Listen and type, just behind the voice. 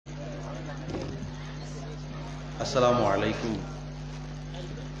अस्सलामु अलैकुम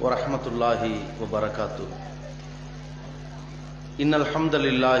वरहमतुल्लाहि वबरकातुहू। इन्नल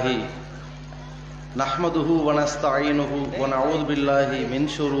हम्दलिल्लाहि नहमदुहु व नस्तईनुहु व नऊज़ु बिल्लाहि मिन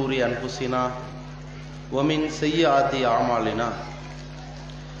शुरूरि अनफुसिना व मिन सय्यिआति अअमालिना।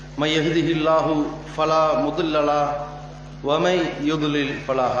 मय यहदिहिल्लाहु फला मुदिल्ल लहु व मय युद्लिल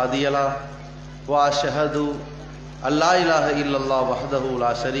फला हादिय लहु व अशहदु अल्ला इलाहा इल्लल्लाह वहदहु ला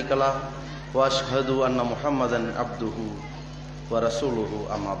शरीका लहु व अशहदु अन्ना मुहम्मदन अब्दुहु व रसूलुहु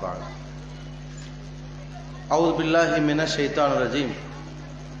अम्मा बाद। औज़ु बिल्लाहि मिनश शैतानिर रजीम।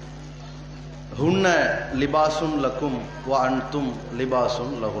 हुन्न लिबासुन लकुम व अंतुम लिबासुन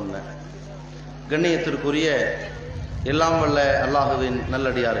लहुन्न। கண்ணியத்திற்குரிய எல்லாம் வல்ல அல்லாஹுவின்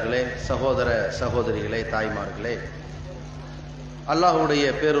நல்லடியார்களே, சகோதர சகோதரிகளே, தாய்மார்களே, அல்லாஹுடைய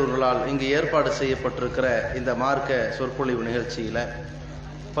பேரூர்களால் இங்கு ஏற்பாடு செய்யப்பட்டிருக்கிற இந்த மார்க்க சொற்பொழிவு நிகழ்ச்சியில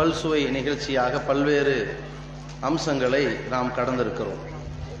பல்சுவை நிகழ்ச்சியாக பல்வேறு அம்சங்களை நாம் கடந்திருக்கிறோம்.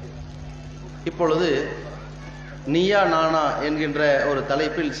 இப்பொழுது நீயா நானா என்கின்ற ஒரு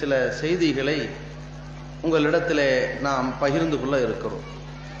தலைப்பில் சில செய்திகளை உங்களிடத்திலே நாம் பகிர்ந்து கொள்ள இருக்கிறோம்.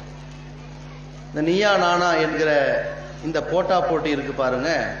 இந்த நீயா நானா என்கிற இந்த போட்டா போட்டி இருக்கு பாருங்க,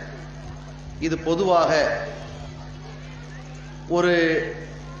 இது பொதுவாக ஒரு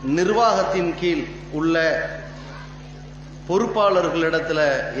நிர்வாகத்தின் கீழ் உள்ள பொறுப்பாளர்களிடத்துல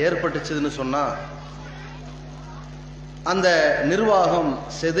ஏற்பட்டுச்சுன்னு சொன்னா அந்த நிர்வாகம்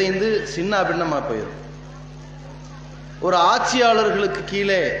சிதைந்து சின்ன பின்னமா போயிடும். ஒரு ஆட்சியாளர்களுக்கு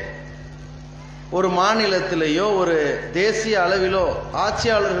கீழே ஒரு மாநிலத்திலேயோ ஒரு தேசிய அளவிலோ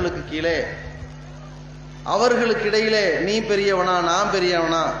ஆட்சியாளர்களுக்கு கீழே அவர்களுக்கு இடையிலே நீ பெரியவனா நான்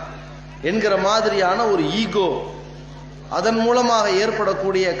பெரியவனா என்கிற மாதிரியான ஒரு ஈகோ, அதன் மூலமாக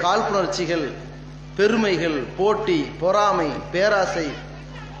ஏற்படக்கூடிய காழ்ப்புணர்ச்சிகள், பெருமைகள், போட்டி, பொறாமை, பேராசை,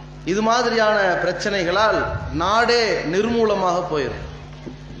 இது மாதிரியான பிரச்சனைகளால் நாடே நிர்மூலமாக போயிடும்.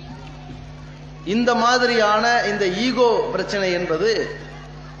 இந்த மாதிரியான இந்த ஈகோ பிரச்சனை என்பது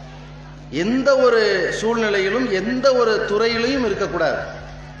எந்த ஒரு சூழ்நிலையிலும் எந்த ஒரு துறையிலும் இருக்கக்கூடாது.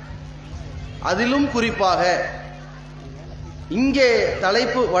 அதிலும் குறிப்பாக இங்கே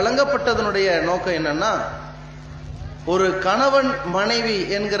தலைப்பு வழங்கப்பட்டதனுடைய நோக்கம் என்னன்னா, ஒரு கணவன் மனைவி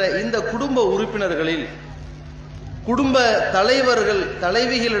என்கிற இந்த குடும்ப உறுப்பினர்களில் குடும்ப தலைவர்கள்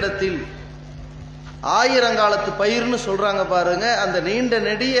தலைவிகளிடத்தில் ஆயிரங்காலத்து பயிர்னு சொல்றாங்க பாருங்க, அந்த நீண்ட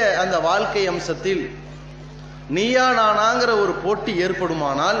நெடிய அந்த வாழ்க்கை அம்சத்தில் நீயா நானாங்கிற ஒரு போட்டி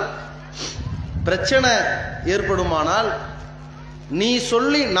ஏற்படுமானால், பிரச்சனை ஏற்படுமானால், நீ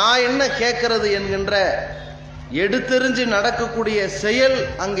சொல்லி நான் என்ன கேட்கறது என்கின்ற எடுத்தெறிஞ்சு நடக்கக்கூடிய செயல்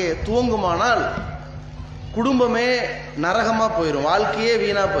அங்கே துவங்குமானால் குடும்பமே நரகமா போயிடும், வாழ்க்கையே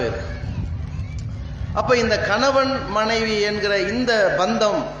வீணா போயிடும். அப்ப இந்த கணவன் மனைவி என்கிற இந்த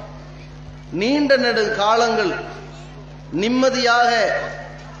பந்தம் நீண்ட நெடு காலங்கள் நிம்மதியாக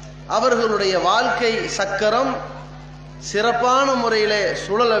அவர்களுடைய வாழ்க்கை சக்கரம் சிறப்பான முறையிலே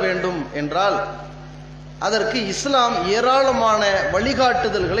சுழல வேண்டும் என்றால் அதற்கு இஸ்லாம் ஏராளமான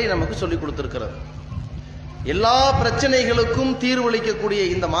வழிகாட்டுதல்களை நமக்கு சொல்லிக் கொடுத்திருக்கிறது. எல்லா பிரச்சனைகளுக்கும் தீர்வளிக்கக்கூடிய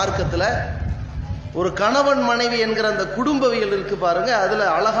இந்த மார்க்கத்துல ஒரு கணவன் மனைவி என்கிற அந்த குடும்பவியல் இருக்கு பாருங்க, அதுல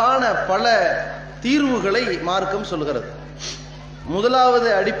அழகான பல தீர்வுகளை மார்க்கம் சொல்கிறது. முதலாவது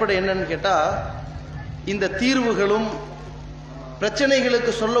அடிப்படை என்னன்னு கேட்டா, இந்த தீர்வுகளும்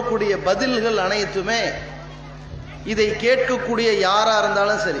பிரச்சனைகளுக்கு சொல்லக்கூடிய பதில்கள் அனைத்துமே இதை கேட்கக்கூடிய யாரா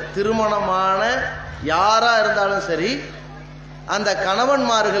இருந்தாலும் சரி, திருமணமான யாரா இருந்தாலும் சரி, அந்த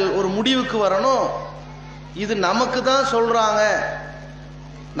கணவன்மார்கள் ஒரு முடிவுக்கு வரணும், இது நமக்கு தான் சொல்றாங்க,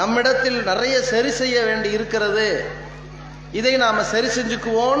 நம்மிடத்தில் நிறைய சரி செய்ய வேண்டி இருக்கிறது, இதை நாம சரி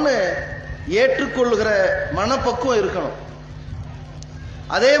செஞ்சுக்குவோன்னு ஏற்றுக்கொள்கிற மனப்பக்குவம் இருக்கணும்.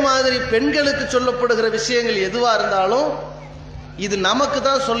 அதே மாதிரி பெண்களுக்கு சொல்லப்படுகிற விஷயங்கள் எதுவா இருந்தாலும் இது நமக்கு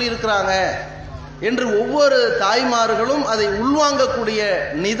தான் சொல்லி இருக்கிறாங்க என்று ஒவ்வொரு தாய்மார்களும் அதை உள்வாங்கக்கூடிய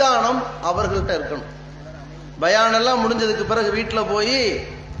நிதானம் அவர்கள்ட்ட இருக்கணும். பயானெல்லாம் முடிஞ்சதுக்கு பிறகு வீட்டில் போய்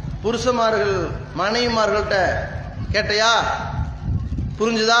புருஷமார்கள் மனைவிமார்கள்ட்ட கேட்டையா,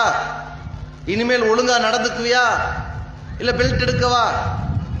 புரிஞ்சுதா, இனிமேல் ஒழுங்கா நடந்துக்குவியா, இல்ல பெல்ட் எடுக்கவா,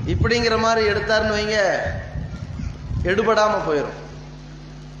 இப்படிங்கிற மாதிரி எடுத்தாருன்னு வைங்க, எடுபடாம போயிடும்,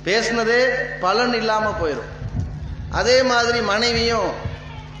 பேசினதே பலன் இல்லாம போயிடும். அதே மாதிரி மனைவியும்,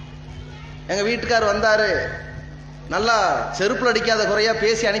 எங்க வீட்டுக்கார் வந்தாரு, நல்லா செருப்புல அடிக்காத குறையா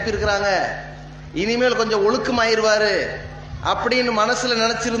பேசி அனுப்பியிருக்கிறாங்க, இனிமேல் கொஞ்சம் ஒழுக்கமாயிருவாரு அப்படின்னு மனசுல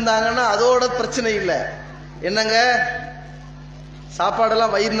நினைச்சிருந்தாங்கன்னா அதோட பிரச்சனை இல்லை. என்னங்க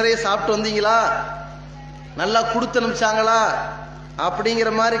சாப்பாடெல்லாம் வயிறு நிறைய சாப்பிட்டு வந்தீங்களா, நல்லா கொடுத்து அனுப்பிச்சாங்களா அப்படிங்கிற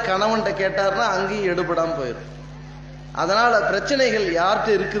மாதிரி கணவன்கிட்ட கேட்டார்னா அங்கேயும் எடுபடாம போயிடும். அதனால பிரச்சனைகள்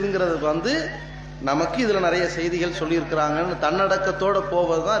யார்கிட்ட இருக்குதுங்கிறது நமக்கு இதுல நிறைய செய்திகள் சொல்லியிருக்கிறாங்கன்னு தன்னடக்கத்தோட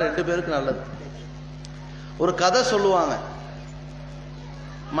போவது தான் ரெண்டு பேருக்கு நல்லது. ஒரு கதை சொல்லுவாங்க.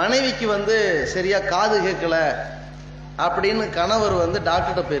 மனைவிக்கு சரியா காது கேட்கல அப்படின்னு கணவர்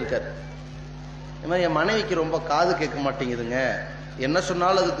டாக்டர்கிட்ட போயிருக்காரு. இந்த மாதிரி என் மனைவிக்கு ரொம்ப காது கேட்க மாட்டேங்குதுங்க, என்ன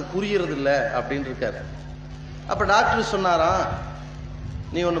சொன்னாலும் அதுக்கு புரியறது இல்லை அப்படின்னு இருக்காரு. அப்ப டாக்டர் சொன்னாராம்,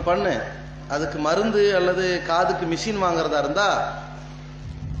 நீ ஒன்று பண்ணு, அதுக்கு மருந்து அல்லது காதுக்கு மிஷின் வாங்குறதா இருந்தா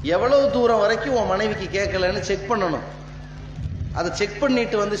எவ்வளவு தூரம் வரைக்கும் உன் மனைவிக்கு கேட்கலன்னு செக் பண்ணணும். அதை செக்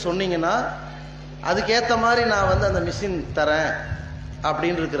பண்ணிட்டு சொன்னீங்கன்னா அதுக்கேற்ற மாதிரி நான் அந்த மிஷின் தரேன்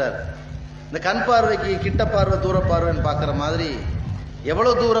அப்படின்னு இருக்கிறார். இந்த கண் பார்வைக்கு கிட்ட பார்வை தூர பார்வைன்னு பார்க்குற மாதிரி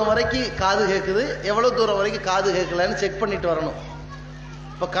எவ்வளோ தூரம் வரைக்கும் காது கேட்குது, எவ்வளோ தூரம் வரைக்கும் காது கேட்கலன்னு செக் பண்ணிட்டு வரணும்.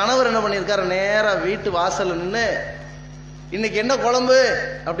 இப்போ கணவர் என்ன பண்ணியிருக்காரு, நேராக வீட்டு வாசல்ல நின்று இன்னைக்கு என்ன குழம்பு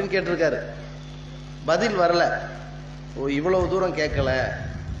அப்படின்னு கேட்டிருக்காரு. பதில் வரல. ஓ, இவ்வளவு தூரம் கேட்கல,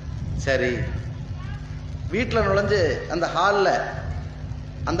 சரி. வீட்டில் நுழைஞ்சு அந்த ஹாலில்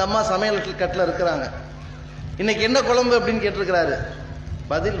அந்த அம்மா சமையல் கட்டில் இருக்கிறாங்க. இன்னைக்கு என்ன குழம்பு அப்படின்னு கேட்டிருக்கிறாரு.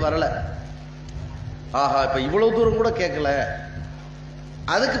 பதில் வரல. ஆஹா, இப்ப இவ்வளவு தூரம் கூட கேட்கல.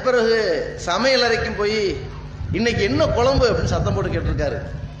 அதுக்கு பிறகு சமையல் அறைக்கும் போய் இன்னைக்கு என்ன குழம்பு அப்படின்னு சத்தம் போட்டு கேட்டிருக்காரு.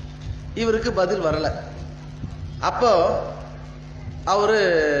 இவருக்கு பதில் வரல. அப்போ அவரு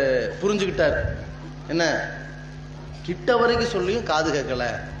புரிஞ்சுக்கிட்டார், என்ன கிட்ட வரைக்கும் சொல்லியும் காது கேட்கல,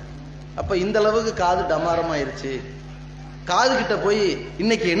 அப்ப இந்த அளவுக்கு காது டமாரமாயிருச்சு. காது கிட்ட போய்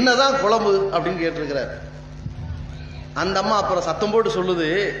இன்னைக்கு என்னதான் குழம்பு அப்படின்னு கேட்டிருக்கிறார். அந்த அம்மா அப்புறம் சத்தம் போட்டு சொல்லுது,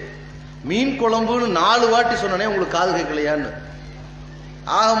 மீன் குழம்புன்னு 4 வாட்டி சொன்னனே உங்களுக்கு காது கேட்கலையான்னு.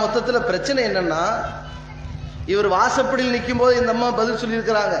 ஆக மொத்தத்தில் பிரச்சனை என்னன்னா, இவர் வாசப்படியில் நிற்கும் போது இந்த அம்மா பதில்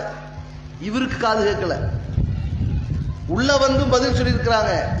சொல்லியிருக்கிறாங்க, இவருக்கு காது கேட்கல. உள்ள பதில்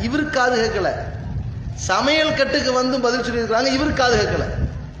சொல்லியிருக்கிறாங்க, இவருக்கு காது கேட்கல. சமையல் கட்டுக்கு பதில் சொல்லியிருக்கிறாங்க, இவருக்கு காது கேட்கல.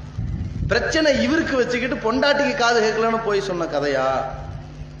 பிரச்சனை இவருக்கு வச்சுக்கிட்டு பொண்டாட்டிக்கு காது கேட்கலன்னு போய் சொன்ன கதையா?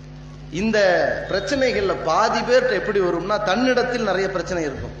 இந்த பிரச்சனைகள்ல பாதி பேர்கிட்ட எப்படி வரும்னா, தன்னிடத்தில் நிறைய பிரச்சனை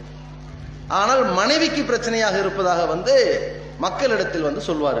இருக்கும், ஆனால் மனைவிக்கு பிரச்சனையாக இருப்பதாக மக்களிடத்தில்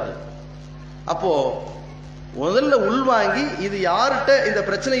சொல்வார்கள். அப்போ முதல்ல உள்வாங்கி இது யார்கிட்ட இந்த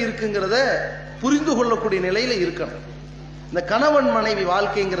பிரச்சனை இருக்குங்கிறத புரிந்து கொள்ளக்கூடிய நிலையில இருக்கணும். இந்த கணவன் மனைவி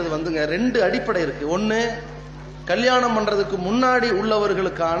வாழ்க்கைங்கிறது 2 அடிப்படை இருக்கு. ஒன்னு, கல்யாணம் பண்றதுக்கு முன்னாடி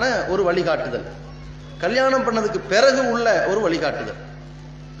உள்ளவர்களுக்கான ஒரு வழிகாட்டுதல், கல்யாணம் பண்ணதுக்கு பிறகு உள்ள ஒரு வழிகாட்டுதல்.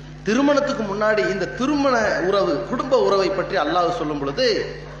 திருமணத்துக்கு முன்னாடி இந்த திருமண உறவு, குடும்ப உறவை பற்றி அல்லாஹ் சொல்லும் பொழுது,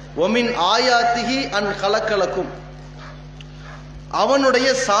 ஒமின் ஆயாத்திஹி அன் கலக்கலக்கும், அவனுடைய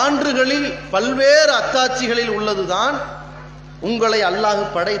சான்றுகளில் பல்வேறு அத்தாட்சிகளில் உள்ளதுதான் உங்களை அல்லாஹ்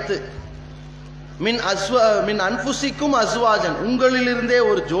படைத்து, மின் அன்புசிக்கும் அஸ்வாஜன், உங்களிலிருந்தே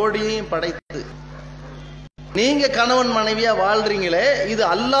ஒரு ஜோடியையும் படைத்து நீங்க கணவன் மனைவியா வாழ்றீங்களே, இது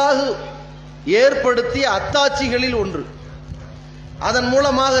அல்லாஹ் ஏற்படுத்திய அத்தாட்சிகளில் ஒன்று. அதன்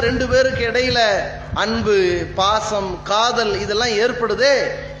மூலமாக 2 பேருக்கு இடையில அன்பு, பாசம், காதல் இதெல்லாம் ஏற்படுதே,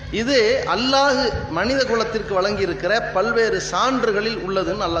 இது அல்லாஹ் மனித குலத்திற்கு வழங்கி இருக்கிற பல்வேறு சான்றுகளில்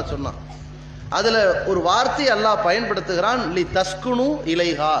உள்ளதுன்னு அல்லாஹ் சொன்னான். அதுல ஒரு வார்த்தை அல்லாஹ் பயன்படுத்துகிறான், லி தஸ்குனு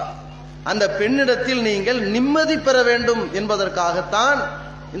இலைஹா, அந்த பெண்ணிடத்தில் நீங்கள் நிம்மதி பெற வேண்டும் என்பதற்காகத்தான்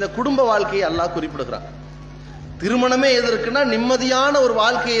இந்த குடும்ப வாழ்க்கையை அல்லாஹ் குறிப்பிடுகிறான். திருமணமே எதற்குன்னா, நிம்மதியான ஒரு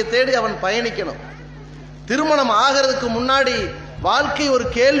வாழ்க்கையை தேடி அவன் பயணிக்கணும். திருமணம் ஆகிறதுக்கு முன்னாடி வாழ்க்கை ஒரு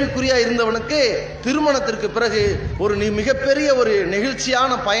கேள்விக்குறியா இருந்தவனுக்கு திருமணத்திற்கு பிறகு ஒரு மிகப்பெரிய ஒரு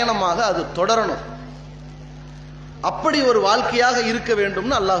நெகிழ்ச்சியான பயணமாக அது தொடரணும். அப்படி ஒரு வாழ்க்கையாக இருக்க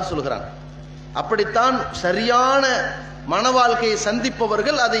வேண்டும்னு அல்லாஹ் சொல்கிறான். அப்படித்தான் சரியான மன வாழ்க்கையை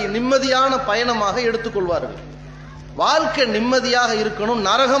சந்திப்பவர்கள் அதை நிம்மதியான பயணமாக எடுத்துக்கொள்வார்கள். வாழ்க்கை நிம்மதியாக இருக்கணும்,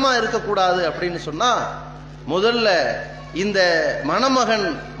 நரகமா இருக்கக்கூடாது அப்படின்னு சொன்னா, முதல்ல இந்த மணமகன்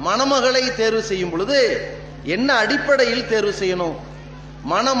மணமகளை தேர்வு செய்யும் பொழுது என்ன அடிப்படையில் தேர்வு செய்யணும்,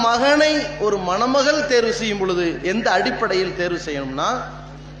 மணமகனை ஒரு மணமகள் தேர்வு செய்யும் பொழுது எந்த அடிப்படையில் தேர்வு செய்யணும்னா,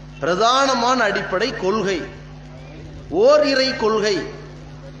 பிரதானமான அடிப்படை கொள்கை, ஓர் இறை கொள்கை,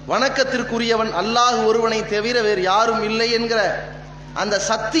 வணக்கத்திற்குரியவன் அல்லாஹ் ஒருவனை தவிர வேறு யாரும் இல்லை என்கிற அந்த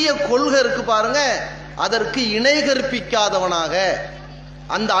சத்திய கொள்கை இருக்கு பாருங்க, அதற்கு இணை கற்பிக்காதவனாக,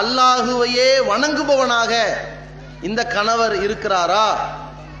 அந்த அல்லாஹுவையே வணங்குபவனாக இந்த கணவர் இருக்கிறாரா?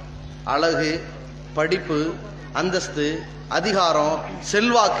 அழகு, படிப்பு, அந்தஸ்து, அதிகாரம்,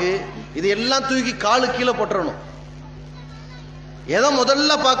 செல்வாக்கு இதையெல்லாம் தூக்கி காலு கீழே போட்டுறணும். எதை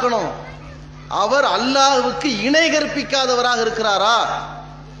முதல்ல பார்க்கணும்? அவர் அல்லாஹ்வுக்கு இணை கற்பிக்காதவராக இருக்கிறாரா?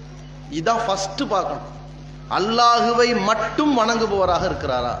 இதான் ஃபர்ஸ்ட் பார்க்கணும். அல்லாஹுவை மட்டும் வணங்குபவராக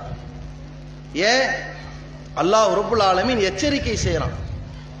இருக்கிறாரா? ஏன் அல்லாஹ் ரப்புல் ஆலமீன் எச்சரிக்கை செய்யறான்.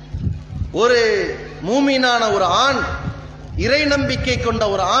 ஒரு மூமினான ஒரு ஆண், இறை நம்பிக்கை கொண்ட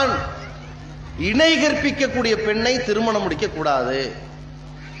ஒரு ஆண் இணை கற்பிக்கக்கூடிய பெண்ணை திருமணம் முடிக்க கூடாது.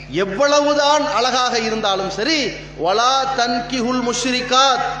 எவ்வளவுதான் அழகாக இருந்தாலும் சரி, வலா தன்கிஹுல்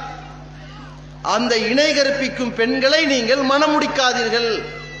முஷ்ரிகாத், அந்த இணை கற்பிக்கும் பெண்களை நீங்கள் மனம் முடிக்காதீர்கள்.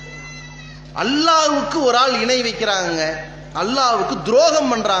 அல்லாஹ்வுக்கு ஒரு ஆள் இணை வைக்கிறாங்க, அல்லாஹ்வுக்கு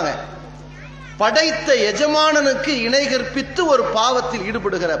துரோகம் பண்றாங்க. படைத்த எஜமானனுக்கு இணை கற்பித்து ஒரு பாவத்தில்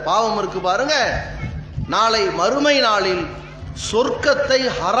ஈடுபடுகிற பாவம் இருக்கு பாருங்க, நாளை மறுமை நாளில் சொர்க்கத்தை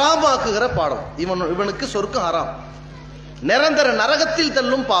ஹராமாக்குகிற பாடம். இவனுக்கு சொர்க்கம் ஹராம், நிரந்தர நரகத்தில்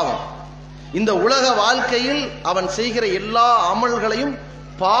தள்ளும் பாவம். இந்த உலக வாழ்க்கையில் அவன் செய்கிற எல்லா அமல்களையும்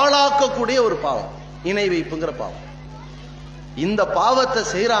பாழாக்கக்கூடிய ஒரு பாவம் இணை வைப்புங்கிற பாவம். இந்த பாவத்தை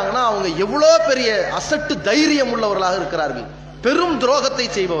செய்யறாங்கன்னா அவங்க எவ்வளோ பெரிய அசட்டு தைரியம் உள்ளவர்களாக இருக்கிறார்கள். பெரும் துரோகத்தை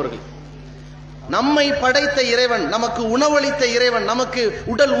செய்பவர்கள். நம்மை படைத்த இறைவன், நமக்கு உணவளித்த இறைவன், நமக்கு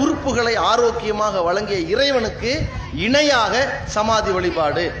உடல் உறுப்புகளை ஆரோக்கியமாக வழங்கிய இறைவனுக்கு இணையாக சமாதி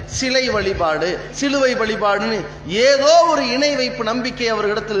வழிபாடு, சிலை வழிபாடு, சிலுவை வழிபாடுன்னு ஏதோ ஒரு இணை வைப்பு நம்பிக்கை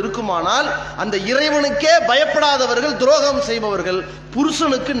அவர்களிடத்தில் இருக்குமானால் அந்த இறைவனுக்கே பயப்படாதவர்கள், துரோகம் செய்பவர்கள்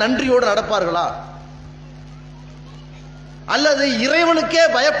புருஷனுக்கு நன்றியோடு நடப்பார்களா? அல்லது இறைவனுக்கே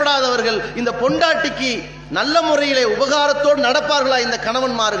பயப்படாதவர்கள் இந்த பொண்டாட்டிக்கு நல்ல முறையிலே உபகாரத்தோடு நடப்பார்களா இந்த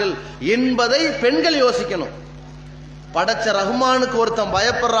கணவன்மார்கள் என்பதை பெண்கள் யோசிக்கணும். படைச்ச ரஹ்மானுக்கு ஒருத்தன்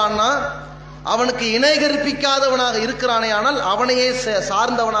பயப்படுறான்னா, அவனுக்கு இணை கற்பிக்காதவனாக இருக்கிறானே ஆனால், அவனையே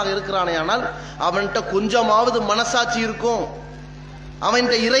சார்ந்தவனாக இருக்கிறானே ஆனால், அவன்கிட்ட கொஞ்சமாவது மனசாட்சி இருக்கும்,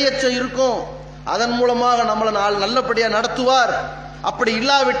 அவன்கிட்ட இறையச்சம் இருக்கும். அதன் மூலமாக நம்மளை நல்லபடியா நடத்துவார். அப்படி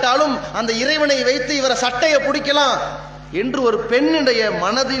இல்லாவிட்டாலும் அந்த இறைவனை வைத்து இவரை சட்டையை பிடிக்கலாம் என்று ஒரு பெண்ணுடைய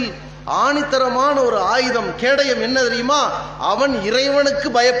மனதில் ஆணித்தரமான ஒரு ஆயுதம், கேடயம் என்ன தெரியுமா? அவன் இறைவனுக்கு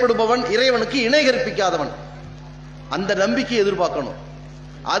பயப்படுபவன், இறைவனுக்கு இணை கற்பிக்காதவன். அந்த நம்பிக்கை எதிர்பார்க்கணும்.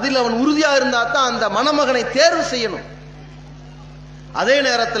 அதில் அவன் உறுதியாக இருந்தா தான் அந்த மணமகனை தேர்வு செய்யணும். அதே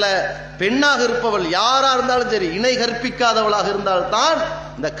நேரத்தில் பெண்ணாக இருப்பவள் யாரா இருந்தாலும் சரி, இணை கற்பிக்காதவளாக இருந்தால்தான்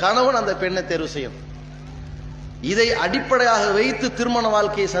இந்த கணவன் அந்த பெண்ணை தேர்வு செய்யணும். இதை அடிப்படையாக வைத்து திருமண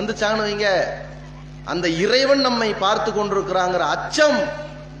வாழ்க்கையை சந்திச்சாங்கன்னு வைங்க, அந்த இறைவன் நம்மை பார்த்து கொண்டிருக்கிறாங்கிற அச்சம்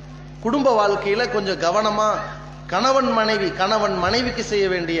குடும்ப வாழ்க்கையில கொஞ்சம் கவனமா, கணவன் மனைவி, கணவன் மனைவிக்கு செய்ய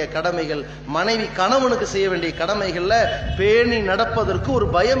வேண்டிய கடமைகள், மனைவி கணவனுக்கு செய்ய வேண்டிய கடமைகள்ல பேணி நடப்பதற்கு ஒரு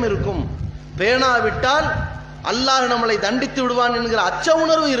பயம் இருக்கும். பேணாவிட்டால் அல்லாஹ் நம்மளை தண்டித்து விடுவான் என்கிற அச்ச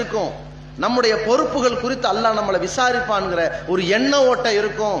உணர்வு இருக்கும். நம்முடைய பொறுப்புகள் குறித்து அல்லாஹ் நம்மளை விசாரிப்பான்கிற ஒரு எண்ண ஓட்டம்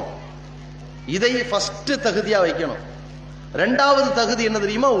இருக்கும். இதை ஃபர்ஸ்ட் தகுதியா வைக்கணும். ரெண்டாவது தகுதி என்ன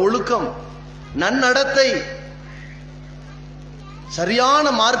தெரியுமா? ஒழுக்கம், நன்னடத்தை, சரியான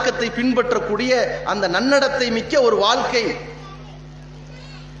மார்க்கத்தை பின்பற்றக்கூடிய அந்த நன்னடத்தை மிக்க ஒரு வாழ்க்கை.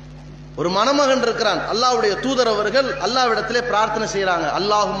 ஒரு மணமகன் இருக்கிறான், அல்லாஹ்வுடைய தூதர் அவர்கள் அல்லாஹ்விடத்திலே பிரார்த்தனை செய்யறாங்க,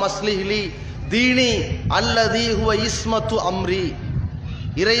 அல்லாஹும்ம அஸ்லிஹ் லி தீனி அல்லதி ஹுவ இஸ்மத்து அம்ரி.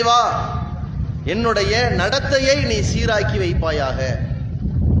 இறைவா, என்னுடைய நடத்தையை நீ சீராக்கி வைப்பாயாக.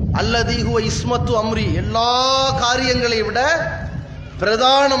 அல்லதி ஹுவ இஸ்மத்து அம்ரி, எல்லா காரியங்களை விட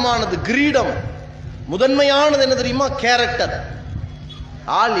பிரதானமானது, கிரீடம், முதன்மையானது என்ன தெரியுமா? கேரக்டர்.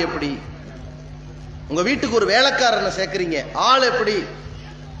 ஆள் எப்படி? உங்க வீட்டுக்கு ஒரு வேலைக்காரனை சேர்க்கிறீங்க, ஆள் எப்படி?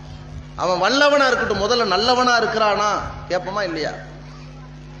 அவன் வல்லவனா இருக்கட்டும், முதல்ல நல்லவனா இருக்கிறானா கேட்போமா இல்லையா?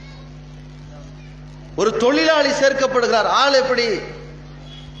 ஒரு தொழிலாளி சேர்க்கப்படுகிறார், ஆள் எப்படி?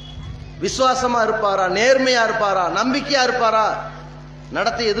 விசுவாசமா இருப்பாரா, நேர்மையா இருப்பாரா, நம்பிக்கையா இருப்பாரா,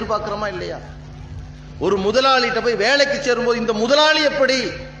 நடத்தை எதிர்பார்க்கிறோமா இல்லையா? ஒரு முதலாளிகிட்ட போய் வேலைக்கு சேரும்போது இந்த முதலாளி எப்படி,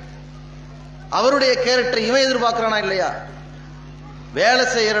 அவருடைய கேரக்டர் இவன் எதிர்பார்க்கிறானா இல்லையா? வேலை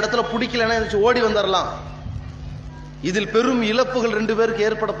செய்யற இடத்துல பிடிக்கலன்னா ஓடி வந்துடலாம். இதில் பெரும் இழப்புகள் ரெண்டு பேருக்கு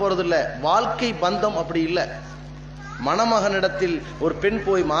ஏற்பட போறது இல்லை. வாழ்க்கை பந்தம் அப்படி இல்லை. மணமகனிடத்தில் ஒரு பெண்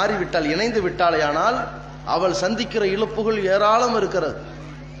போய் மாறிவிட்டால், இணைந்து விட்டாலேயானால் அவள் சந்திக்கிற இழப்புகள் ஏராளம் இருக்கிறது.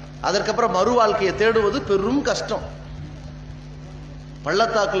 அதற்கப்புறம் மறு வாழ்க்கையை தேடுவது பெரும் கஷ்டம்.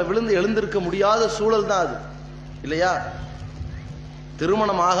 பள்ளத்தாக்குல விழுந்து எழுந்திருக்க முடியாத சூழல் தான் அது இல்லையா?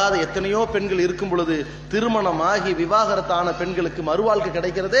 திருமணம் ஆகாத எத்தனையோ பெண்கள் இருக்கும் பொழுது திருமணமாகி விவாகரத்தான பெண்களுக்கு மறுவாழ்க்கை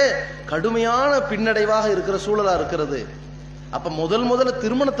கிடைக்கிறதே கடுமையான பின்னடைவாக இருக்கிற சூழலா இருக்கிறது. அப்ப முதல்ல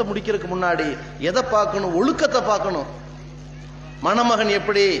திருமணத்தை முடிக்கிறதுக்கு முன்னாடி எதை பார்க்கணும்? ஒழுக்கத்தை பார்க்கணும். மணமகன்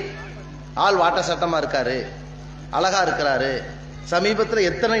எப்படி? ஆள் வாட்ட சட்டமா இருக்காரு, அழகா இருக்கிறாரு. சமீபத்தில்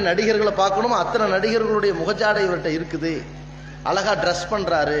எத்தனை நடிகர்களை பார்க்கணுமோ அத்தனை நடிகர்களுடைய முகஜாடை இவர்கிட்ட இருக்குது. அழகா ட்ரெஸ்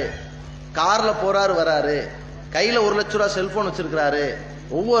பண்றாரு, கார்ல போறாரு வராரு, கையில 1 லட்ச ரூபா செல்போன் வச்சிருக்கிறாரு,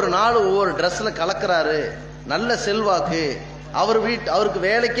 ஒவ்வொரு நாளும் ஒவ்வொரு ட்ரெஸ்ல கலக்கிறாரு, நல்ல செல்வாக்கு, அவருக்கு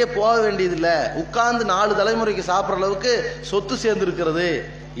வேலைக்கே போக வேண்டியதில்லை, உட்கார்ந்து 4 தலைமுறைக்கு சாப்பிட்ற அளவுக்கு சொத்து சேர்ந்து இருக்கிறது.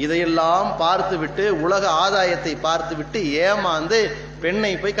 இதையெல்லாம் பார்த்து விட்டு, உலக ஆதாயத்தை பார்த்து விட்டு ஏமாந்து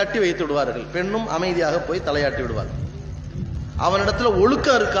பெண்ணை போய் கட்டி வைத்து விடுவார்கள். பெண்ணும் அமைதியாக போய் தலையாட்டி விடுவார். அவனிடத்துல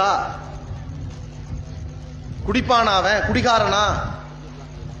ஒழுக்கம் இருக்கா? குடிப்பானாவன், குடிகாரனா,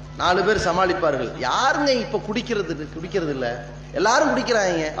 4 பேர் சமாளிப்பார்கள். யாருங்க இப்ப குடிக்கிறது இல்ல, எல்லாரும்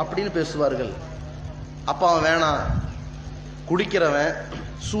குடிக்கிறாங்க அப்படின்னு பேசுவார்கள். அப்ப அவன் வேணாம், குடிக்கிறவன்,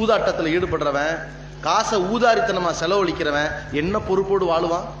 சூதாட்டத்தில் ஈடுபடுறவன், காசை ஊதாரித்தனமா செலவழிக்கிறவன் என்ன பொறுப்போடு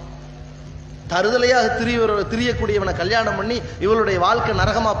வாழுவான்? தருதலையாக திரியக்கூடியவனை கல்யாணம் பண்ணி இவளுடைய வாழ்க்கை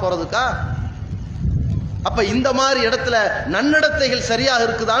நரகமா போறதுக்கா? அப்ப இந்த மாதிரி இடத்துல நன்னடத்தைகள் சரியாக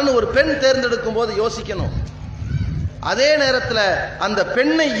இருக்குதான்னு ஒரு பெண் தேர்ந்தெடுக்கும் போது யோசிக்கணும். அதே நேரத்தில் அந்த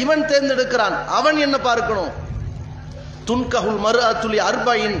பெண்ணை இவன் தேர்ந்தெடுக்கிறான், அவன் என்ன பார்க்கணும்? துன்கஹுல் மர்அத்துலி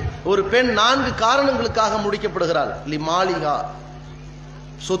அர்பயின், ஒரு பெண் 4 காரணங்களுக்காக முடிக்கப்படுகிறாள். லிமாலிகா,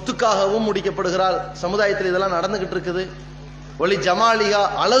 சொத்துக்காகவும் முடிக்கப்படுகிறாள். சமுதாயத்தில் இதெல்லாம் நடந்துகிட்டு இருக்குது. ஒலி ஜமாலிகா,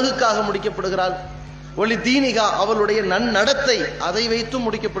 அழகுக்காக முடிக்கப்படுகிறாள். ஒலி தீனிகா, அவளுடைய நன்னடத்தை, அதை வைத்து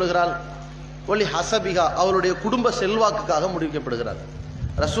முடிக்கப்படுகிறாள். ஒலி ஹசபிகா, அவளுடைய குடும்ப செல்வாக்குக்காக முடிக்கப்படுகிறாள்.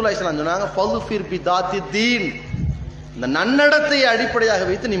 ரசூலுல்லாஹி ஸல்லல்லாஹு அலைஹி வஸல்லம் சொன்னாங்க, ஃபதுஃபிர் பிதாத்தி தீன், இந்த நன்னடத்தையை அடிப்படையாக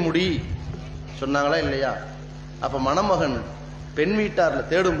வைத்து நீ முடி சொன்னாங்களா இல்லையா? அப்ப மணமகன் பெண் வீட்டார்ல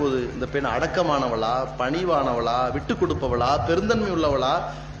தேடும்போது இந்த பெண் அடக்கமானவளா, பணிவானவளா, விட்டு கொடுப்பவளா, பெருந்தன்மை உள்ளவளா,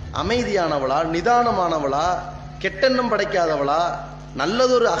 அமைதியானவளா, நிதானமானவளா, கெட்டெண்ணம் படைக்காதவளா,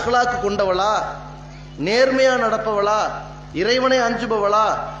 நல்லதொரு அகலாக்கு கொண்டவளா, நேர்மையா நடப்பவளா, இறைவனை அஞ்சுபவளா,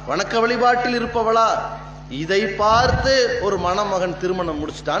 வணக்க வழிபாட்டில் இருப்பவளா, இதை பார்த்து ஒரு மணமகன் திருமணம்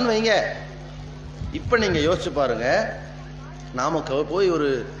முடிச்சுட்டான்னு வைங்க. இப்ப நீங்க யோசிச்சு பாருங்க, நாம போய்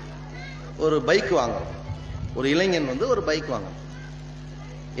ஒரு பைக் வாங்குறோம். ஒரு இளைஞன் ஒரு பைக் வாங்குறோம்.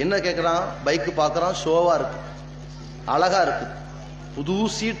 என்ன கேட்கிறான்? பைக் பார்க்கறான், ஷோவா இருக்கு, அழகா இருக்கு, புது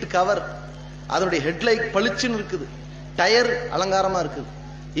சீட் கவர், அதனுடைய ஹெட்லைட் பளிச்சுன்னு இருக்குது, டயர் அலங்காரமா இருக்குது.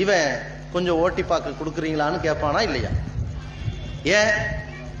 இவன் கொஞ்சம் ஓட்டி பார்க்க கொடுக்குறீங்களான்னு கேட்பானா இல்லையா? ஏன்?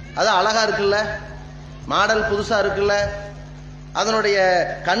 அது அழகா இருக்குல்ல, மாடல் புதுசா இருக்குல்ல, அதனுடைய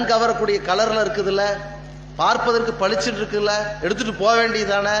கண் கவரக்கூடிய கலர்ல இருக்குதுல்ல, பார்ப்பதற்கு பளிச்சுட்டு இருக்குல்ல, எடுத்துட்டு போக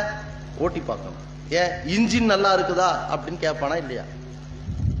வேண்டியதானே, ஓட்டி பார்க்கணும். ஏன்? இன்ஜின் நல்லா இருக்குதா அப்படின்னு கேட்பானா இல்லையா?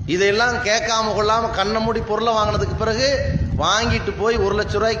 இதெல்லாம் கேட்காம கொள்ளாம கண்ணை மூடி பொருளை வாங்கினதுக்கு பிறகு வாங்கிட்டு போய் 1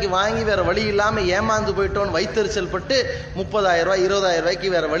 லட்சம் ரூபாய்க்கு வாங்கி வேற வழி இல்லாம ஏமாந்து போயிட்டோன்னு வயிற்றுச்சல் பட்டு 30,000 ரூபாய் 20,000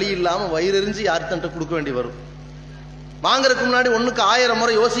 ரூபாய்க்கு வேற வழி இல்லாம வயிறெறிஞ்சு யார்கிட்ட கொடுக்க வேண்டி வரும். வாங்குறதுக்கு முன்னாடி 1க்கு 1000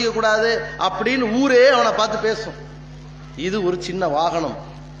 முறை யோசிக்க கூடாது அப்படின்னு ஊரே அவனை பார்த்து பேசும். இது ஒரு சின்ன வாகனம்.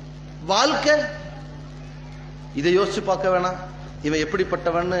 வாழ்க்கை இதை யோசிச்சு பார்க்க வேணாம்? இவன்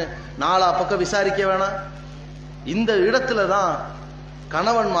எப்படிப்பட்டவன்னு 4 பக்கம் விசாரிக்க வேணாம்? இந்த இடத்துல தான்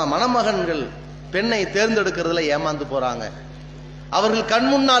மணமகன்கள் பெண்ணை தேர்ந்தெடுக்கிறதுல ஏமாந்து போறாங்க. அவர்கள் கண்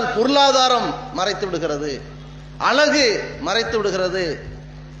முன்னால் பொருளாதாரம் மறைத்து விடுகிறது, அழகு மறைத்து விடுகிறது,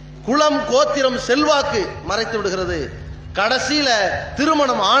 குலம் கோத்திரம் செல்வாக்கு மறைத்து விடுகிறது. கடைசியில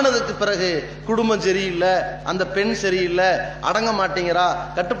திருமணம் ஆனதுக்கு பிறகு குடும்பம் சரியில்லை, அந்த பெண் சரியில்லை, அடங்க மாட்டேங்கிறா,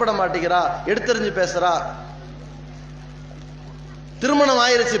 கட்டுப்பட மாட்டேங்கிறா, எடுத்தறிஞ்சு பேசுறா. திருமணம்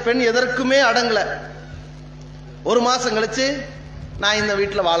ஆயிருச்சு, பெண் எதற்குமே அடங்கல. 1 மாசம் கழிச்சு நான் இந்த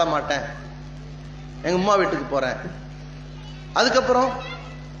வீட்டில் வாழ மாட்டேன், எங்க அம்மா வீட்டுக்கு போறேன். அதுக்கப்புறம்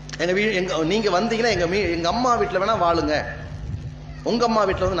நீங்க வந்தீங்கன்னா எங்க அம்மா வீட்டில் வேணா வாழுங்க, உங்க அம்மா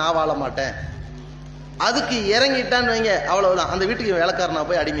வீட்டில் நான் வாழ மாட்டேன். அதுக்கு இறங்கிட்டான்னு வைங்க, அவ்வளவுதான், அந்த வீட்டுக்கு வேலைக்காரனா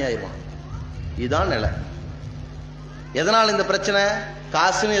போய் அடிமையாயிருவான். இதுதான் நிலை. எதனால் இந்த பிரச்சனை?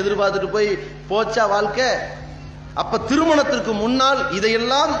 காசுன்னு எதிர்பார்த்துட்டு போய் போச்சா வாழ்க்கை? அப்ப திருமணத்திற்கு முன்னால்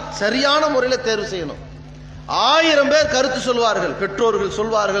இதையெல்லாம் சரியான முறையில் தேர்வு செய்யணும். 1000 பேர் கருத்து சொல்வார்கள், பெற்றோர்கள்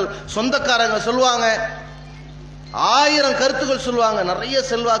சொல்வார்கள், சொந்தக்காரங்க சொல்லுவாங்க, 1000 கருத்துக்கள் சொல்லுவாங்க. நிறைய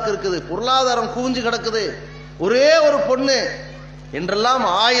செல்வாக்கு இருக்குது, பொருளாதாரம் குவிஞ்சு கிடக்குது, ஒரே ஒரு பொண்ணு என்றெல்லாம்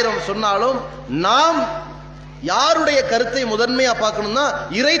 1000 சொன்னாலும் நாம் யாருடைய கருத்தை முதன்மையா பார்க்கணும்னா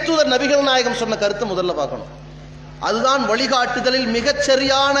இறைத்தூதர் நபிகள் நாயகம் சொன்ன கருத்தை முதல்ல பார்க்கணும். அதுதான் வழிகாட்டுதலில்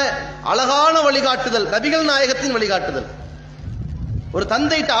மிகச்சரியான அழகான வழிகாட்டுதல், நபிகள் நாயகத்தின் வழிகாட்டுதல். ஒரு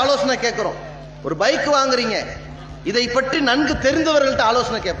தந்தைகிட்ட ஆலோசனை கேட்கிறோம், ஒரு பைக் வாங்குறீங்க, இதை பற்றி நன்கு தெரிந்தவர்கள்ட்ட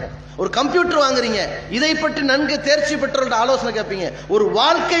ஆலோசனை கேட்போம். ஒரு கம்ப்யூட்டர் வாங்குறீங்க, இதை பற்றி நன்கு தேர்ச்சி பெற்றவர்கள்ட்ட ஆலோசனை கேட்பீங்க. ஒரு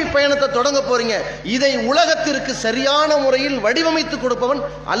வாழ்க்கை பயணத்தை தொடங்க போறீங்க, இதை உலகத்திற்கு சரியான முறையில் வடிவமைத்து கொடுப்பவன்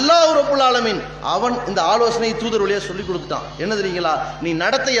அல்லாஹ் ரப்புல் ஆலமீன். அவன் இந்த ஆலோசனை தூதர் வழியா சொல்லி கொடுத்துட்டான். என்ன தெரியுங்களா? நீ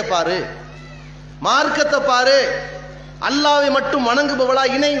நடத்தைய பாரு, மார்க்கத்தை பாரு, அல்லாஹ்வை மட்டும் வணங்குபவளா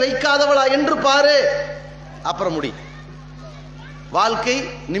இணை வைக்காதவளா என்று பாரு, அப்புறம் முடி, வாழ்க்கை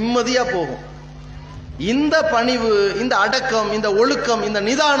நிம்மதியா போகும். இந்த பணிவு, இந்த அடக்கம், இந்த ஒழுக்கம், இந்த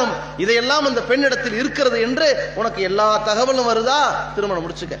நிதானம், இதையெல்லாம் இந்த பெண்ணிடத்தில் இருக்கிறது என்று உனக்கு எல்லா தகவலும் வருதா, திருமணம்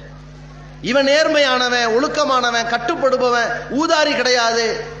முடிச்சுக்க. இவன் நேர்மையானவன், ஒழுக்கமானவன், கட்டுப்படுபவன், ஊதாரி கிடையாது,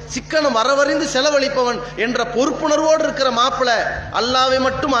 சிக்கனம் வரவறிந்து செலவழிப்பவன் என்ற பொறுப்புணர்வோடு இருக்கிற மாப்பிள்ளை, அல்லாஹ்வை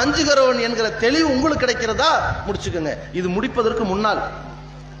மட்டும் அஞ்சுகிறவன் என்கிற தெளிவு உங்களுக்கு கிடைக்கிறதா, முடிச்சுக்கோங்க. இது முடிப்பதற்கு முன்னால்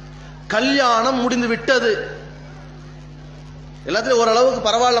கல்யாணம் முடிந்து விட்டது, எல்லாத்துலயும் ஓரளவுக்கு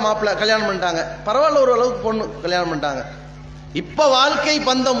பரவாயில்ல மாப்பிள்ள கல்யாணம் பண்ணிட்டாங்க, பரவாயில்ல ஒரு அளவுக்கு பொண்ணு கல்யாணம் பண்ணிட்டாங்க. இப்ப வாழ்க்கை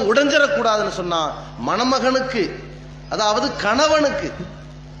பந்தம் உடைஞ்சிடக்கூடாதுன்னு சொன்னா மணமகனுக்கு, அதாவது கணவனுக்கு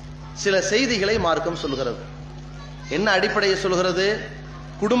சில செய்திகளை மார்க்கம் சொல்கிறது. என்ன அடிப்படையை சொல்கிறது?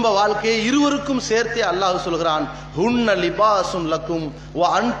 குடும்ப வாழ்க்கையை இருவருக்கும் சேர்த்தே அல்லாஹ் சொல்கிறான், ஹுன்ன லிபாசுன் லக்கும் வ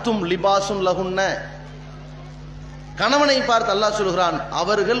அன்தும் லிபாசுன் லஹுன்ன. கணவனை பார்த்து அல்லாஹ் சொல்கிறான்,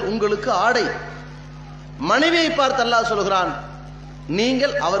 அவர்கள் உங்களுக்கு ஆடை. மனைவியை பார்த்து அல்லாஹ் சொல்கிறான்,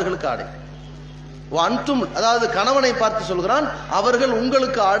 நீங்கள் அவர்களுக்கு ஆடை. அன்தும், அதாவது கணவனை பார்த்து சொல்கிறான், அவர்கள்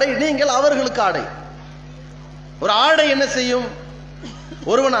உங்களுக்கு ஆடை, நீங்கள் அவர்களுக்கு ஆடை. ஒரு ஆடை என்ன செய்யும்?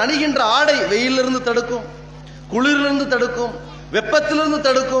 ஒருவன் அணிகின்ற ஆடை வெயிலிருந்து தடுக்கும், குளிரிலிருந்து தடுக்கும், வெப்பத்திலிருந்து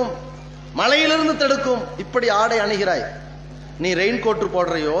தடுக்கும், மழையிலிருந்து தடுக்கும். இப்படி ஆடை அணிகிறாய். நீ ரெயின் கோட்டு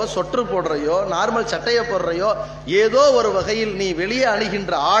போடுறையோ, சொற்று போடுறையோ, நார்மல் சட்டையை போடுறையோ, ஏதோ ஒரு வகையில் நீ வெளியே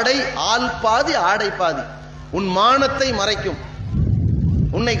அணிகின்ற ஆடை ஆள் பாதி ஆடை பாதி. உன் மானத்தை மறைக்கும்,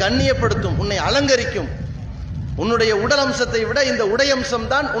 உன்னை கண்ணியப்படுத்தும், உன்னை அலங்கரிக்கும். உன்னுடைய உடல் அம்சத்தை விட இந்த உடையம்சம்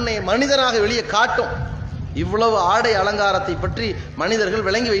தான் உன்னை மனிதனாக வெளியே காட்டும். இவ்வளவு ஆடை அலங்காரத்தை பற்றி மனிதர்கள்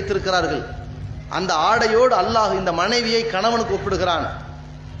விளங்கி வைத்திருக்கிறார்கள். அந்த ஆடையோடு அல்லாஹ் இந்த மனைவியை கணவனுக்கு ஒப்பிடுகிறான்,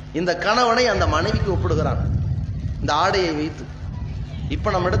 இந்த கணவனை அந்த மனைவிக்கு ஒப்பிடுகிறான் இந்த ஆடையை வைத்து.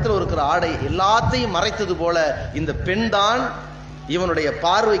 இப்ப நம்ம இடத்துல இருக்கிற ஆடை எல்லாத்தையும் மறைத்தது போல இந்த பெண் தான் இவனுடைய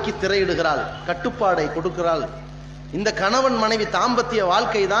பார்வைக்கு திரையிடுகிறாள், கட்டுப்பாடை கொடுக்கிறாள். இந்த கணவன் மனைவி தாம்பத்திய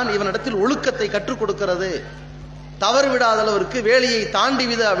வாழ்க்கை தான் இவனிடத்தில் ஒழுக்கத்தை கற்றுக் கொடுக்கிறது. தவறு விடாத அளவிற்கு, வேலையை தாண்டி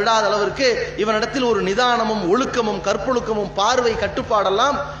விடாத அளவிற்கு இவனிடத்தில் ஒரு நிதானமும் ஒழுக்கமும் கற்பொழுக்கமும் பார்வை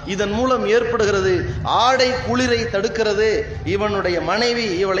கட்டுப்பாடெல்லாம் இதன் மூலம் ஏற்படுகிறது. ஆடை குளிரை தடுக்கிறது. இவனுடைய மனைவி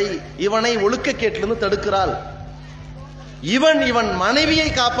இவனை ஒழுக்கக்கேட்டிலிருந்து தடுக்கிறாள். இவன் மனைவியை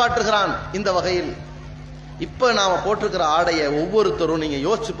காப்பாற்றுகிறான் இந்த வகையில். இப்ப நாம போட்டிருக்கிற ஆடையை ஒவ்வொருத்தரும் நீங்க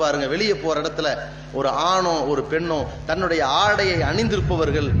யோசிச்சு பாருங்க. வெளியே போற இடத்துல ஒரு ஆணோ ஒரு பெண்ணோ தன்னுடைய ஆடையை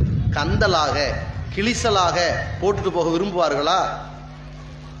அணிந்திருப்பவர்கள் கந்தலாக கிழிசலாக போட்டுட்டு போக விரும்புவார்களா?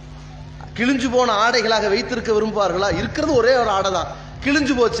 கிழிஞ்சு போன ஆடைகளாக வைத்திருக்க விரும்புவார்களா? இருக்கிறது ஒரே ஒரு ஆடை தான்,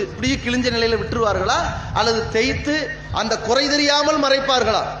 கிழிஞ்சு போச்சு, இப்படியே கிழிஞ்ச நிலையில விட்டுருவார்களா? அல்லது தேய்த்து அந்த குறை தெரியாமல்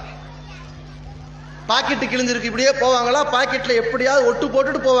மறைப்பார்களா? பாக்கெட்டு கிழிஞ்சிருக்கு இப்படியே போவாங்களா? பாக்கெட்ல எப்படியாவது ஒட்டு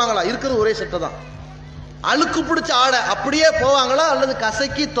போட்டுட்டு போவாங்களா? இருக்கிறது ஒரே சட்டை தான். அழுக்கு பிடிச்ச ஆடை அப்படியே போவாங்களா? அல்லது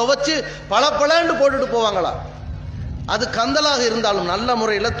கசக்கி துவைச்சு பளபளன்னு போட்டுட்டு போவாங்களா? அது கந்தலாக இருந்தாலும் நல்ல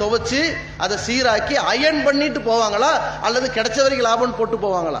முறையில் துவைச்சு அதை சீராக்கி அயன் பண்ணிட்டு போவாங்களா? அல்லது கிடைச்ச வரைக்கும் லாபம் போட்டு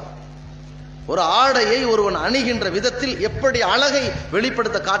போவாங்களா? ஒரு ஆடையை ஒருவன் அணிகின்ற விதத்தில் எப்படி அழகை